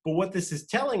 But what this is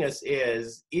telling us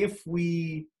is if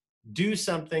we do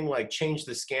something like change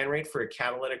the scan rate for a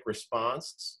catalytic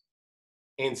response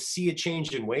and see a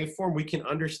change in waveform, we can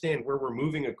understand where we're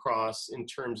moving across in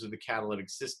terms of the catalytic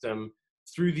system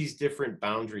through these different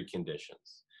boundary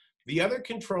conditions. The other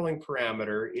controlling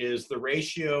parameter is the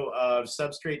ratio of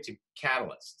substrate to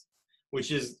catalyst,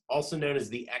 which is also known as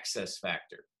the excess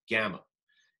factor, gamma.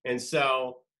 And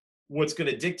so what's going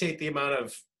to dictate the amount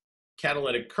of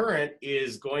catalytic current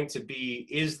is going to be,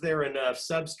 is there enough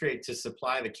substrate to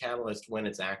supply the catalyst when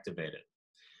it's activated?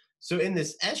 So in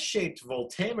this S-shaped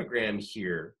voltammogram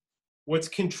here, what's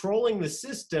controlling the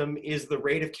system is the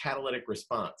rate of catalytic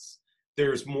response.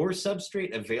 There's more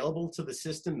substrate available to the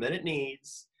system than it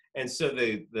needs, and so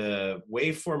the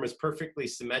waveform is perfectly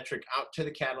symmetric out to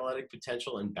the catalytic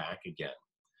potential and back again.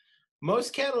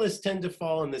 Most catalysts tend to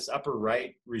fall in this upper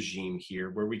right regime here,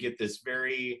 where we get this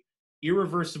very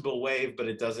irreversible wave, but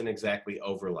it doesn't exactly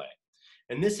overlay.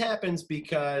 And this happens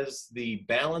because the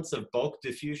balance of bulk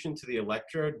diffusion to the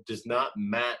electrode does not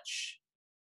match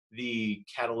the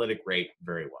catalytic rate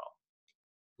very well.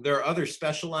 There are other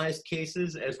specialized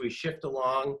cases as we shift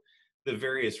along the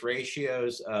various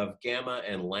ratios of gamma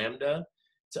and lambda.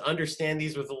 To understand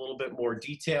these with a little bit more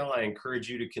detail, I encourage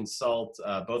you to consult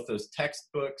both those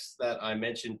textbooks that I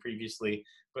mentioned previously,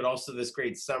 but also this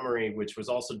great summary, which was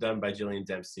also done by Gillian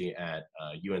Dempsey at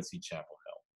UNC Chapel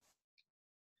Hill.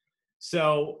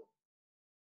 So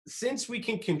since we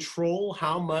can control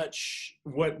how much,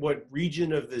 what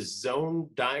region of the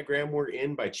zone diagram we're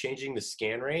in by changing the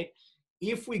scan rate,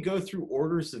 if we go through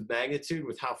orders of magnitude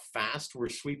with how fast we're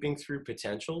sweeping through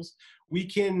potentials, we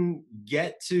can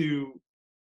get to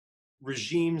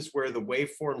regimes where the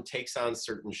waveform takes on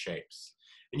certain shapes.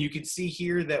 And you can see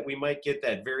here that we might get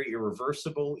that very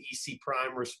irreversible EC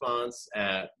prime response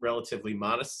at relatively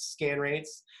modest scan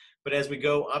rates. But as we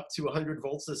go up to 100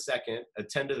 volts a second, a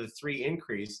 10 to the 3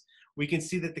 increase, we can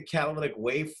see that the catalytic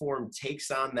waveform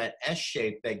takes on that S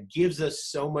shape that gives us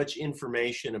so much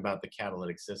information about the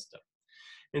catalytic system.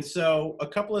 And so a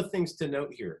couple of things to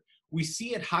note here. We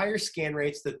see at higher scan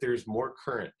rates that there's more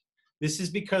current. This is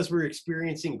because we're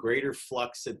experiencing greater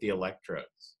flux at the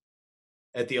electrodes,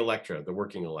 the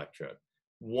working electrode.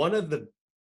 One of the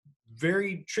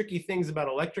very tricky things about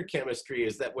electrochemistry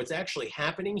is that what's actually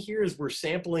happening here is we're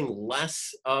sampling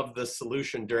less of the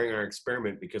solution during our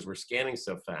experiment because we're scanning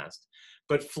so fast,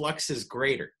 but flux is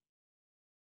greater.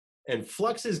 And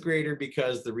flux is greater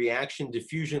because the reaction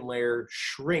diffusion layer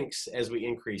shrinks as we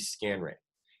increase scan rate.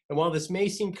 And while this may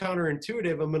seem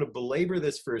counterintuitive, I'm going to belabor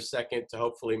this for a second to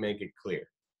hopefully make it clear.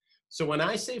 So when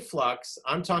I say flux,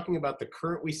 I'm talking about the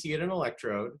current we see at an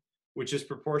electrode, which is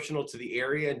proportional to the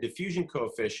area and diffusion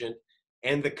coefficient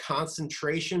and the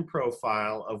concentration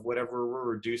profile of whatever we're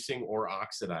reducing or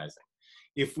oxidizing.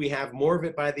 If we have more of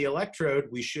it by the electrode,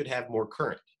 we should have more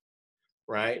current,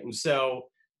 right? And so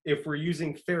if we're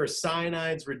using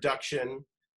ferrocyanides reduction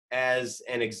as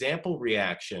an example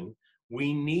reaction,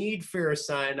 we need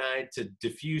ferrocyanide to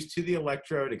diffuse to the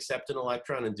electrode, accept an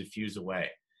electron, and diffuse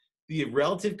away. The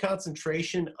relative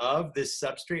concentration of this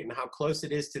substrate and how close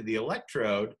it is to the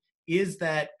electrode is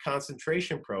that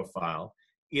concentration profile.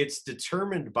 It's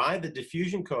determined by the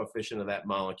diffusion coefficient of that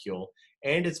molecule,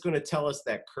 and it's going to tell us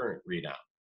that current readout.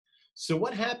 So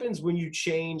what happens when you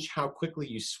change how quickly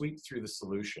you sweep through the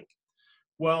solution?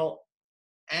 Well,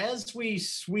 as we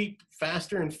sweep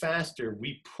faster and faster,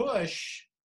 we push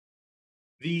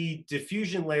the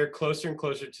diffusion layer closer and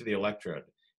closer to the electrode.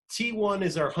 T1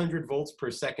 is our 100 volts per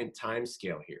second time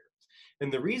scale here.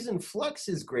 And the reason flux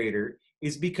is greater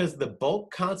is because the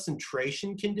bulk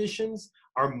concentration conditions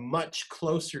are much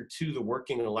closer to the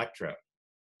working electrode.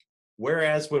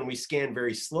 Whereas when we scan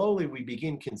very slowly, we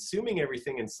begin consuming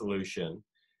everything in solution,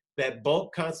 that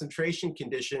bulk concentration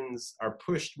conditions are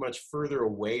pushed much further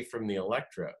away from the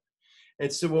electrode.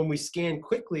 And so when we scan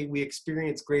quickly, we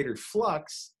experience greater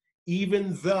flux,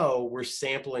 even though we're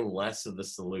sampling less of the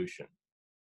solution.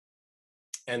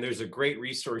 And there's a great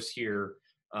resource here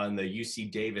on the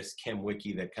UC Davis Chem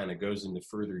Wiki that kind of goes into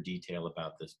further detail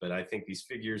about this. But I think these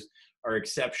figures are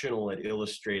exceptional at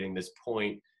illustrating this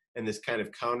point and this kind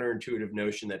of counterintuitive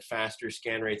notion that faster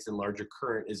scan rates and larger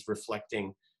current is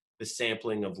reflecting the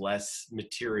sampling of less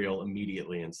material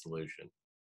immediately in solution.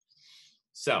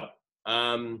 So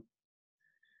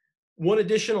one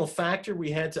additional factor we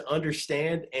had to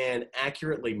understand and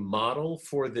accurately model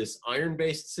for this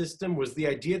iron-based system was the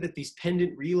idea that these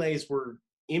pendant relays were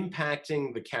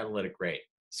impacting the catalytic rate.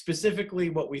 Specifically,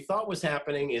 what we thought was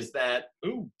happening is that,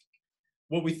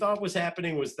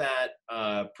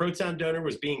 proton donor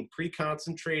was being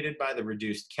pre-concentrated by the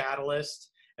reduced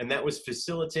catalyst, and that was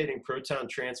facilitating proton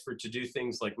transfer to do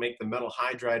things like make the metal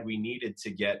hydride we needed to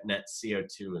get net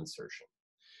CO2 insertion.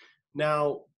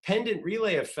 Now, pendant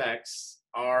relay effects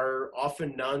are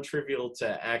often non-trivial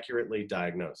to accurately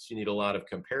diagnose. You need a lot of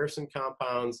comparison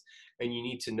compounds, and you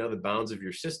need to know the bounds of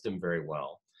your system very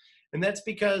well. And that's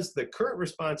because the current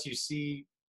response you see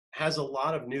has a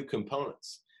lot of new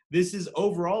components. This is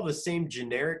overall the same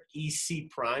generic EC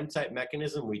prime type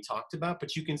mechanism we talked about,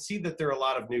 but you can see that there are a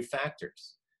lot of new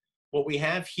factors. What we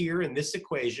have here in this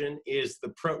equation is the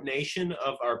protonation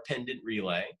of our pendant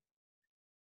relay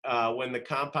when the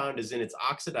compound is in its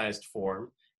oxidized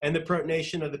form, and the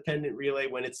protonation of the pendant relay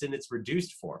when it's in its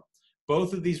reduced form.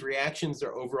 Both of these reactions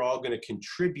are overall going to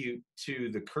contribute to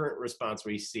the current response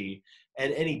we see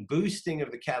and any boosting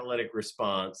of the catalytic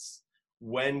response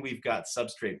when we've got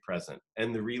substrate present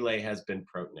and the relay has been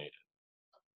protonated.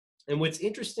 And what's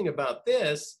interesting about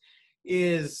this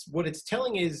is what it's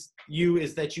telling is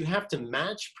that you have to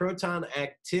match proton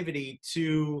activity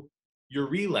to your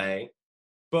relay,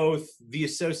 both the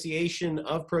association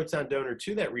of proton donor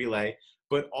to that relay,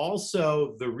 but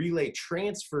also the relay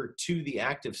transfer to the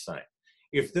active site.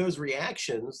 If those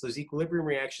reactions, those equilibrium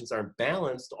reactions aren't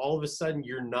balanced, all of a sudden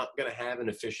you're not going to have an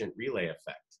efficient relay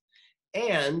effect.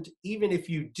 And even if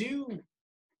you do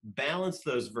balance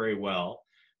those very well,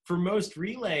 for most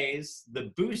relays,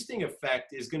 the boosting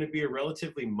effect is going to be a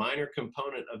relatively minor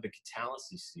component of the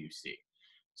catalysis you see.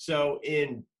 So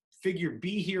in figure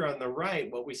B here on the right,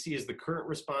 what we see is the current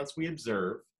response we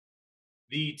observe.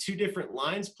 The two different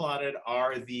lines plotted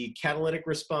are the catalytic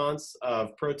response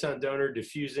of proton donor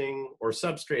diffusing, or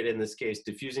substrate in this case,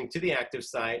 diffusing to the active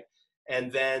site. And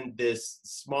then this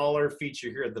smaller feature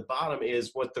here at the bottom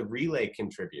is what the relay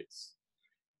contributes.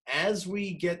 As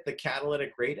we get the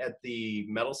catalytic rate at the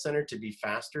metal center to be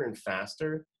faster and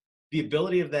faster, the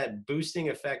ability of that boosting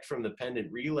effect from the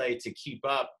pendant relay to keep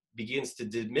up begins to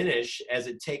diminish as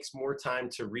it takes more time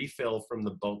to refill from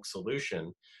the bulk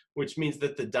solution, which means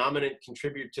that the dominant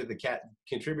contributor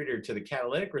to the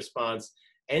catalytic response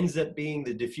ends up being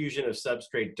the diffusion of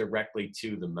substrate directly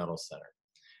to the metal center.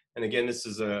 And again, this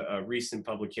is a recent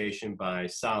publication by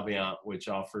Salviant, which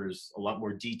offers a lot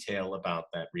more detail about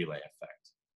that relay effect.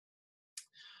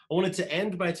 I wanted to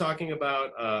end by talking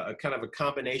about a kind of a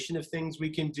combination of things we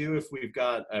can do if we've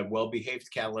got a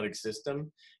well-behaved catalytic system.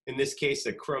 In this case,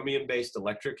 a chromium-based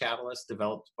electrocatalyst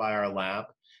developed by our lab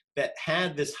that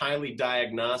had this highly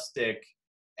diagnostic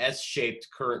S-shaped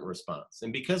current response.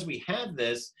 And because we have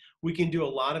this, we can do a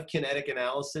lot of kinetic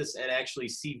analysis and actually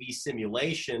CV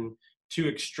simulation to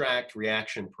extract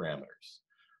reaction parameters.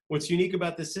 What's unique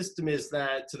about this system is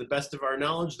that, to the best of our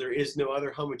knowledge, there is no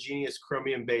other homogeneous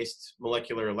chromium-based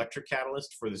molecular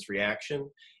electrocatalyst for this reaction.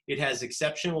 It has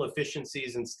exceptional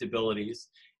efficiencies and stabilities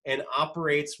and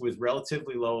operates with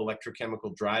relatively low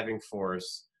electrochemical driving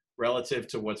force relative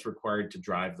to what's required to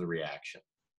drive the reaction.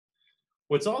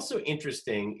 What's also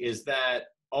interesting is that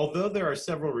although there are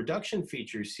several reduction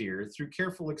features here, through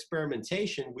careful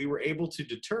experimentation, we were able to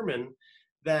determine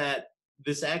that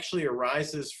this actually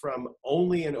arises from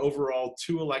only an overall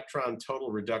 2-electron total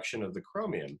reduction of the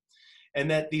chromium, and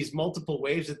that these multiple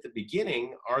waves at the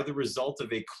beginning are the result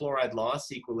of a chloride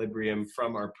loss equilibrium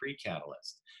from our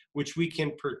pre-catalyst, which we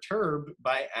can perturb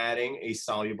by adding a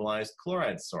solubilized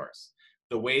chloride source.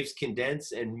 The waves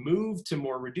condense and move to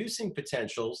more reducing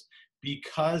potentials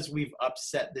because we've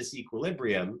upset this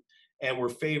equilibrium, and we're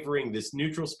favoring this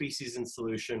neutral species in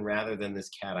solution rather than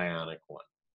this cationic one.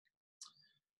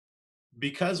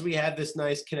 Because we have this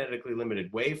nice kinetically limited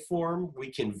waveform,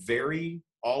 we can vary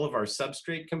all of our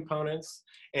substrate components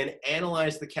and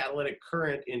analyze the catalytic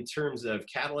current in terms of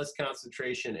catalyst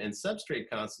concentration and substrate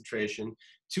concentration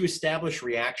to establish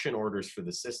reaction orders for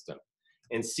the system,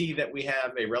 and see that we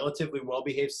have a relatively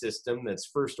well-behaved system that's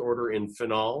first order in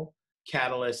phenol,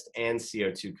 catalyst, and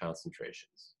CO2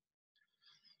 concentrations.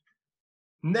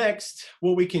 Next,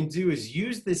 what we can do is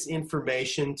use this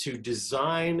information to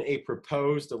design a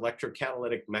proposed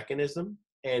electrocatalytic mechanism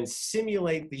and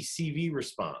simulate the CV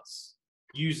response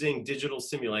using digital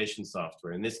simulation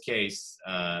software, in this case,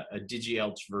 a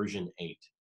DigiElch version 8.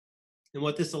 And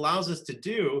what this allows us to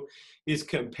do is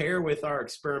compare with our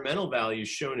experimental values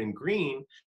shown in green,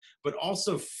 but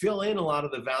also fill in a lot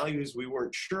of the values we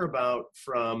weren't sure about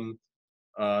from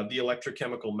the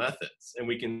electrochemical methods. And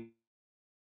we can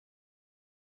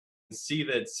see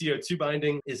that CO2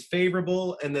 binding is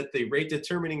favorable and that the rate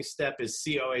determining step is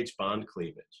COH bond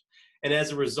cleavage. And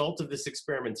as a result of this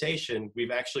experimentation,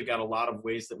 we've actually got a lot of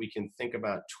ways that we can think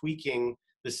about tweaking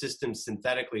the system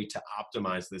synthetically to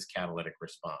optimize this catalytic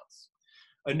response.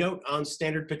 A note on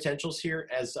standard potentials here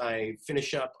as I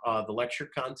finish up the lecture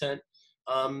content.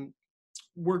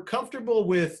 We're comfortable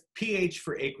with pH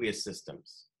for aqueous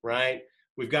systems, right?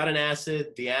 We've got an acid.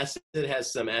 The acid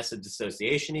has some acid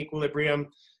dissociation equilibrium.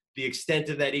 The extent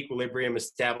of that equilibrium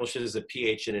establishes a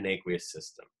pH in an aqueous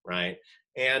system, right?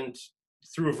 And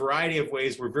through a variety of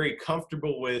ways, we're very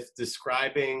comfortable with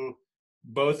describing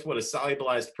both what a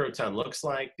solubilized proton looks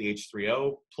like, the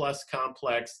H3O plus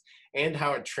complex, and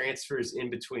how it transfers in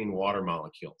between water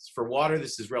molecules. For water,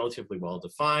 this is relatively well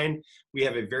defined. We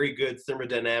have a very good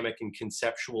thermodynamic and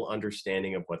conceptual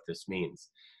understanding of what this means.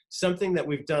 Something that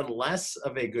we've done less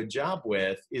of a good job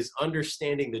with is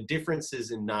understanding the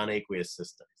differences in non-aqueous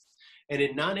systems. And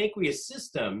in non-aqueous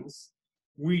systems,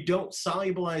 we don't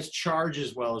solubilize charge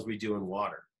as well as we do in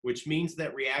water, which means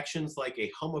that reactions like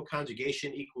a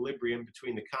homoconjugation equilibrium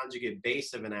between the conjugate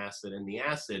base of an acid and the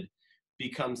acid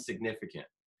become significant.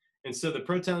 And so the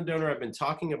proton donor I've been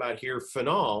talking about here,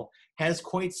 phenol, has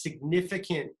quite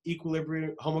significant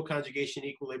equilibrium, homoconjugation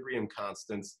equilibrium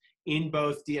constants in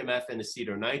both DMF and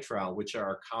acetonitrile, which are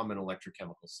our common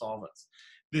electrochemical solvents.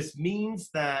 This means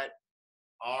that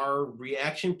our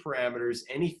reaction parameters,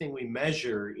 anything we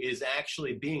measure, is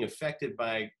actually being affected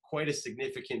by quite a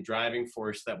significant driving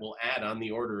force that will add on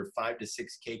the order of 5 to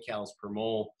 6 kcals per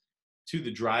mole to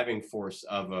the driving force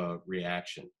of a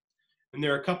reaction. And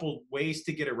there are a couple ways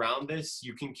to get around this.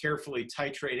 You can carefully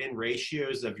titrate in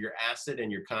ratios of your acid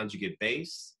and your conjugate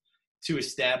base to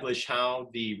establish how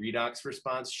the redox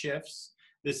response shifts.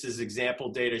 This is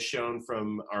example data shown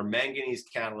from our manganese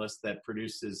catalyst that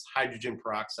produces hydrogen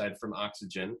peroxide from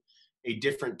oxygen, a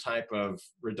different type of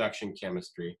reduction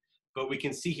chemistry. But we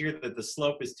can see here that the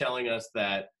slope is telling us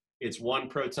that it's 1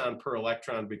 proton per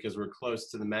electron because we're close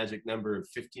to the magic number of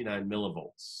 59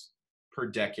 millivolts per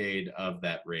decade of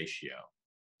that ratio.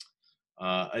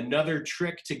 Another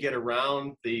trick to get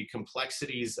around the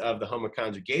complexities of the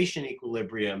homoconjugation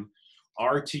equilibrium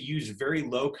are to use very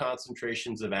low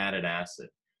concentrations of added acid.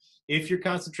 If your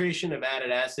concentration of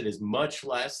added acid is much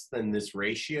less than this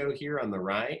ratio here on the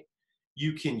right,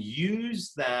 you can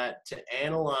use that to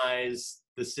analyze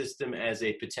the system as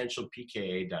a potential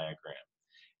pKa diagram.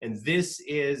 And this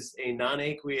is a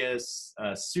non-aqueous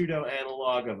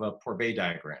pseudo-analog of a Pourbaix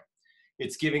diagram.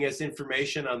 It's giving us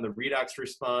information on the redox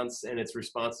response and its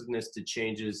responsiveness to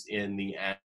changes in the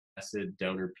acid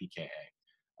donor pKa.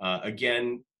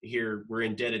 Again, here we're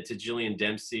indebted to Gillian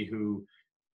Dempsey, who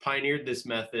pioneered this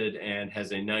method and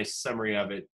has a nice summary of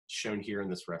it shown here in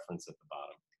this reference at the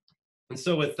bottom. And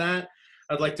so with that,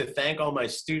 I'd like to thank all my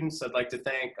students. I'd like to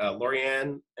thank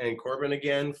Lorianne and Corbin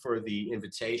again for the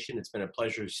invitation. It's been a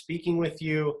pleasure speaking with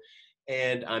you,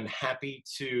 and I'm happy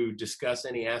to discuss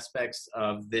any aspects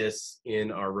of this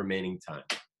in our remaining time.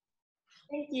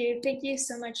 Thank you. Thank you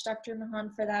so much, Dr.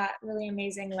 Machan, for that really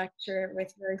amazing lecture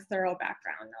with your thorough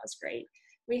background. That was great.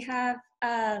 We have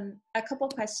a couple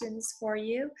questions for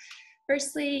you.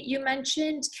 Firstly, you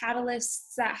mentioned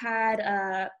catalysts that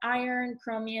had iron,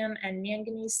 chromium, and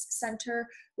manganese center.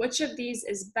 Which of these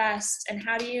is best, and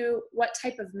what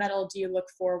type of metal do you look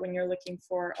for when you're looking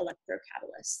for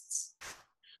electrocatalysts?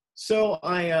 So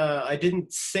I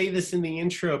didn't say this in the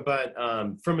intro, but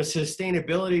from a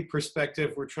sustainability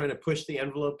perspective, we're trying to push the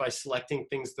envelope by selecting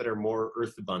things that are more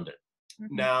earth abundant.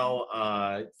 Mm-hmm.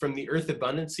 Now, from the earth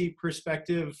abundancy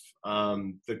perspective,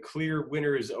 the clear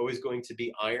winner is always going to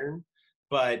be iron,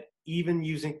 but even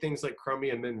using things like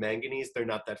chromium and manganese, they're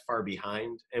not that far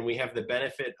behind. And we have the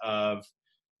benefit of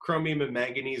chromium and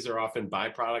manganese are often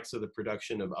byproducts of the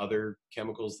production of other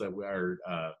chemicals that are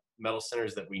metal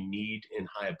centers that we need in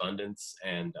high abundance,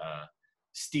 and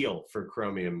steel for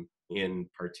chromium in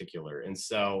particular. And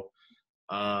so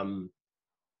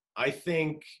I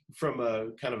think from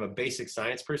a kind of a basic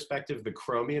science perspective, the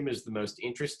chromium is the most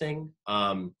interesting.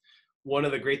 One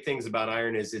of the great things about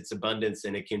iron is its abundance,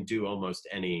 and it can do almost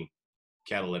any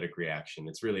catalytic reaction.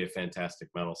 It's really a fantastic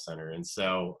metal center. And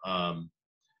so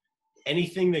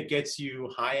anything that gets you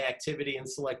high activity and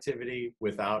selectivity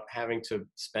without having to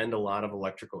spend a lot of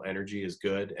electrical energy is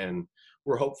good. And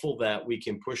we're hopeful that we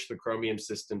can push the chromium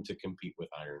system to compete with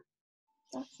iron.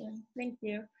 Awesome, thank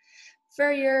you.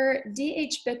 For your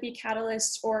DHBIPI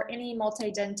catalyst, or any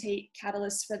multidentate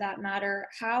catalyst for that matter,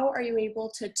 how are you able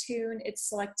to tune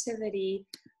its selectivity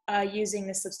using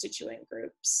the substituent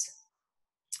groups?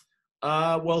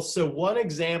 Well, so one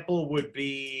example would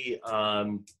be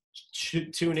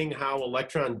tuning how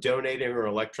electron donating or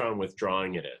electron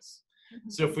withdrawing it is. Mm-hmm.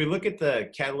 So if we look at the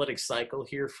catalytic cycle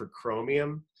here for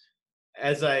chromium,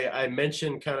 as I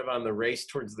mentioned kind of on the race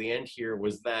towards the end here,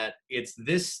 was that it's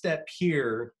this step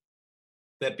here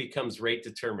that becomes rate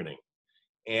determining,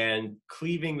 and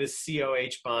cleaving this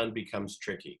COH bond becomes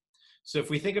tricky. So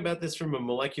if we think about this from a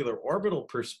molecular orbital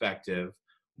perspective,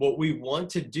 what we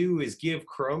want to do is give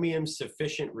chromium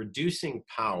sufficient reducing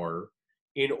power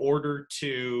in order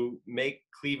to make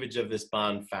cleavage of this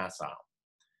bond facile.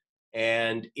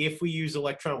 And if we use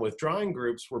electron withdrawing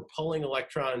groups, we're pulling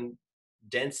electron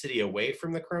density away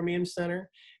from the chromium center,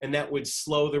 and that would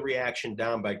slow the reaction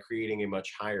down by creating a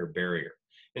much higher barrier.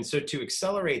 And so to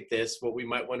accelerate this, what we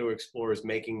might want to explore is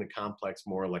making the complex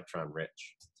more electron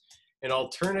rich. An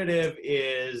alternative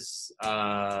is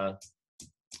the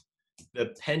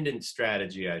pendant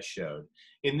strategy I showed.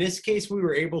 In this case, we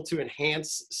were able to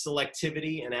enhance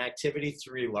selectivity and activity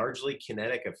through a largely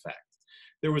kinetic effect.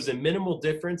 There was a minimal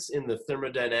difference in the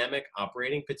thermodynamic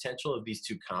operating potential of these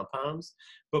two compounds,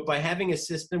 but by having a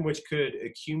system which could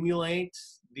accumulate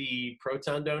the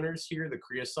proton donors here, the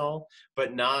cresol,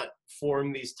 but not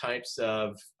form these types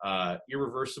of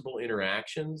irreversible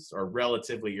interactions, or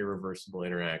relatively irreversible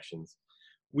interactions,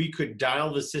 we could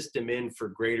dial the system in for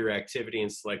greater activity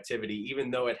and selectivity,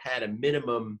 even though it had a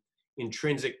minimum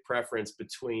intrinsic preference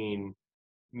between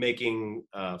making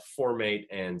formate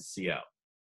and CO.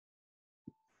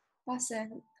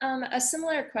 Awesome. A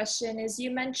similar question is, you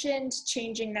mentioned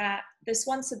changing this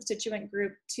one substituent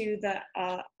group to the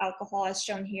alcohol as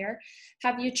shown here.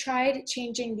 Have you tried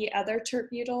changing the other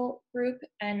terp-butyl group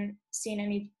and seen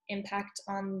any impact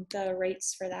on the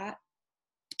rates for that?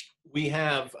 We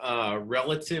have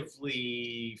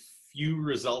relatively few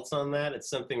results on that. It's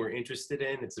something we're interested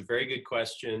in. It's a very good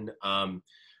question.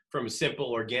 From a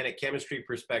simple organic chemistry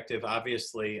perspective,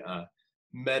 obviously,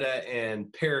 meta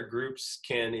and pair groups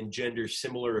can engender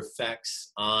similar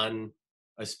effects on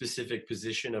a specific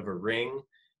position of a ring.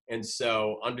 And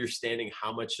so understanding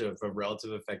how much of a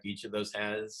relative effect each of those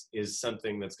has is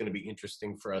something that's going to be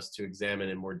interesting for us to examine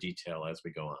in more detail as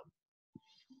we go on.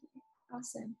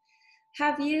 Awesome.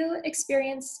 Have you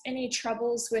experienced any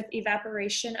troubles with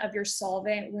evaporation of your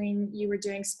solvent when you were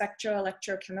doing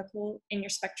spectroelectrochemical in your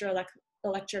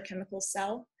spectroelectrochemical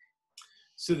cell?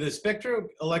 So the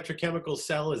spectroelectrochemical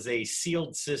cell is a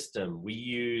sealed system. We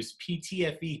use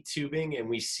PTFE tubing, and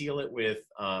we seal it with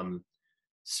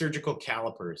surgical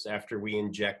calipers after we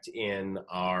inject in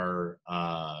our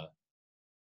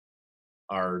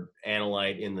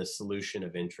analyte in the solution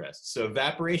of interest. So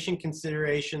evaporation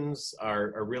considerations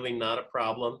are really not a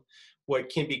problem. What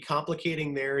can be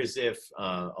complicating there is if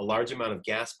a large amount of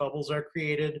gas bubbles are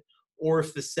created, or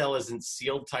if the cell isn't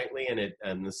sealed tightly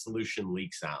and the solution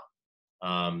leaks out.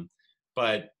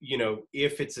 But, you know,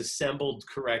 if it's assembled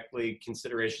correctly,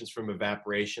 considerations from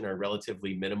evaporation are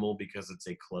relatively minimal because it's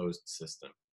a closed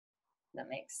system. That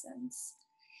makes sense.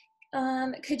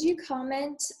 Could you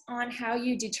comment on how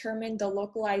you determine the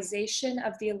localization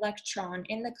of the electron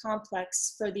in the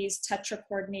complex for these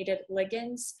tetracoordinated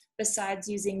ligands besides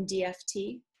using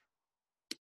DFT?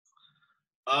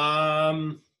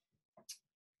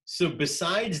 So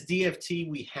besides DFT,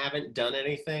 we haven't done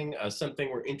anything. Something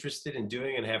we're interested in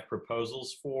doing and have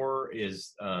proposals for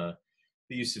is the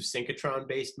use of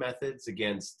synchrotron-based methods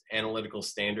against analytical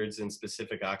standards in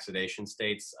specific oxidation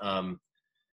states.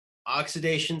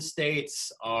 Oxidation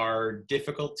states are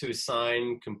difficult to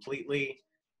assign completely.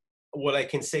 What I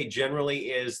can say generally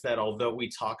is that although we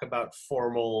talk about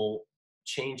formal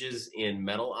changes in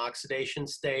metal oxidation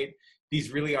state,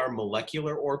 these really are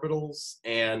molecular orbitals,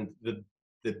 and the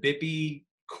BIPI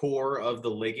core of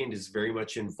the ligand is very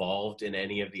much involved in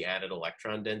any of the added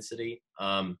electron density.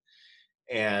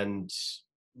 And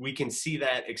we can see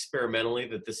that experimentally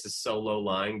that this is so low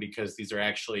lying because these are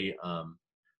actually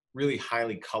really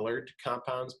highly colored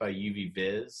compounds by UV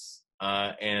vis.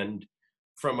 And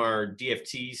from our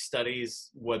DFT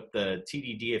studies, what the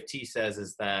TD-DFT says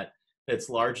is that it's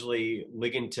largely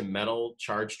ligand to metal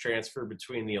charge transfer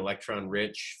between the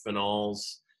electron-rich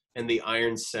phenols and the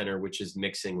iron center, which is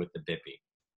mixing with the BIPI.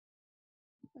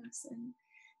 Awesome.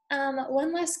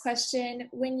 One last question.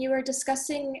 When you were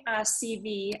discussing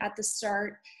CV at the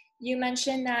start, you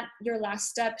mentioned that your last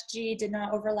step, G, did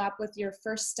not overlap with your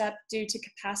first step due to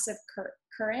capacitive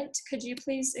current. Could you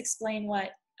please explain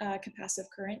what capacitive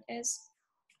current is?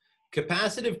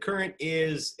 Capacitive current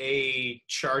is a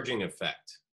charging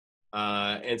effect.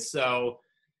 And so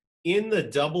in the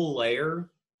double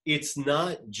layer, it's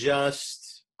not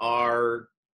just our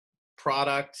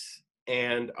product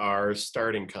and our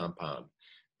starting compound.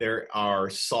 There are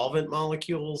solvent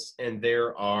molecules and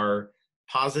there are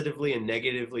positively and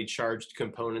negatively charged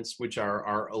components, which are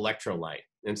our electrolyte.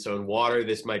 And so in water,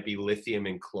 this might be lithium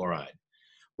and chloride.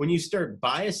 When you start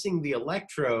biasing the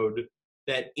electrode,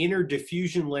 that inner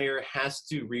diffusion layer has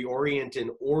to reorient in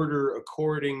order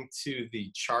according to the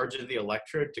charge of the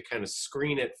electrode to kind of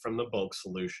screen it from the bulk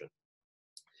solution.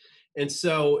 And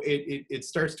so it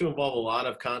starts to involve a lot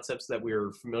of concepts that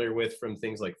we're familiar with from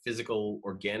things like physical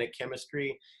organic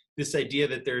chemistry. This idea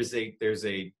that there's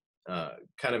a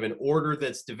kind of an order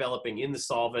that's developing in the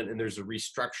solvent, and there's a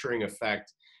restructuring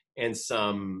effect and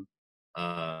some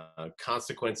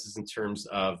consequences in terms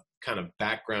of kind of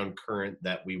background current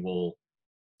that we will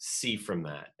see from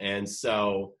that. And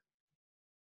so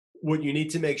what you need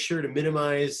to make sure to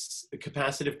minimize the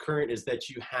capacitive current is that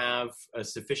you have a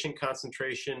sufficient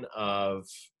concentration of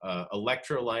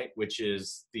electrolyte, which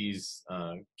is these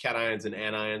cations and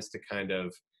anions, to kind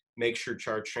of make sure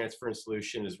charge transfer in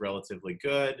solution is relatively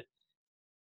good,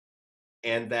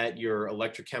 and that your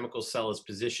electrochemical cell is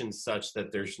positioned such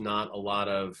that there's not a lot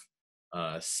of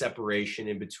separation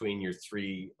in between your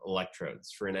three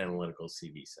electrodes for an analytical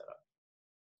CV setup.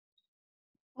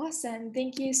 Awesome.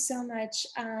 Thank you so much.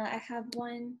 I have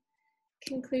one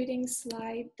concluding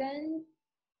slide then.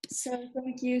 So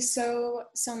thank you so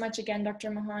much again,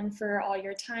 Dr. Machan, for all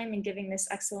your time and giving this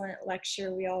excellent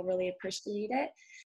lecture. We all really appreciate it.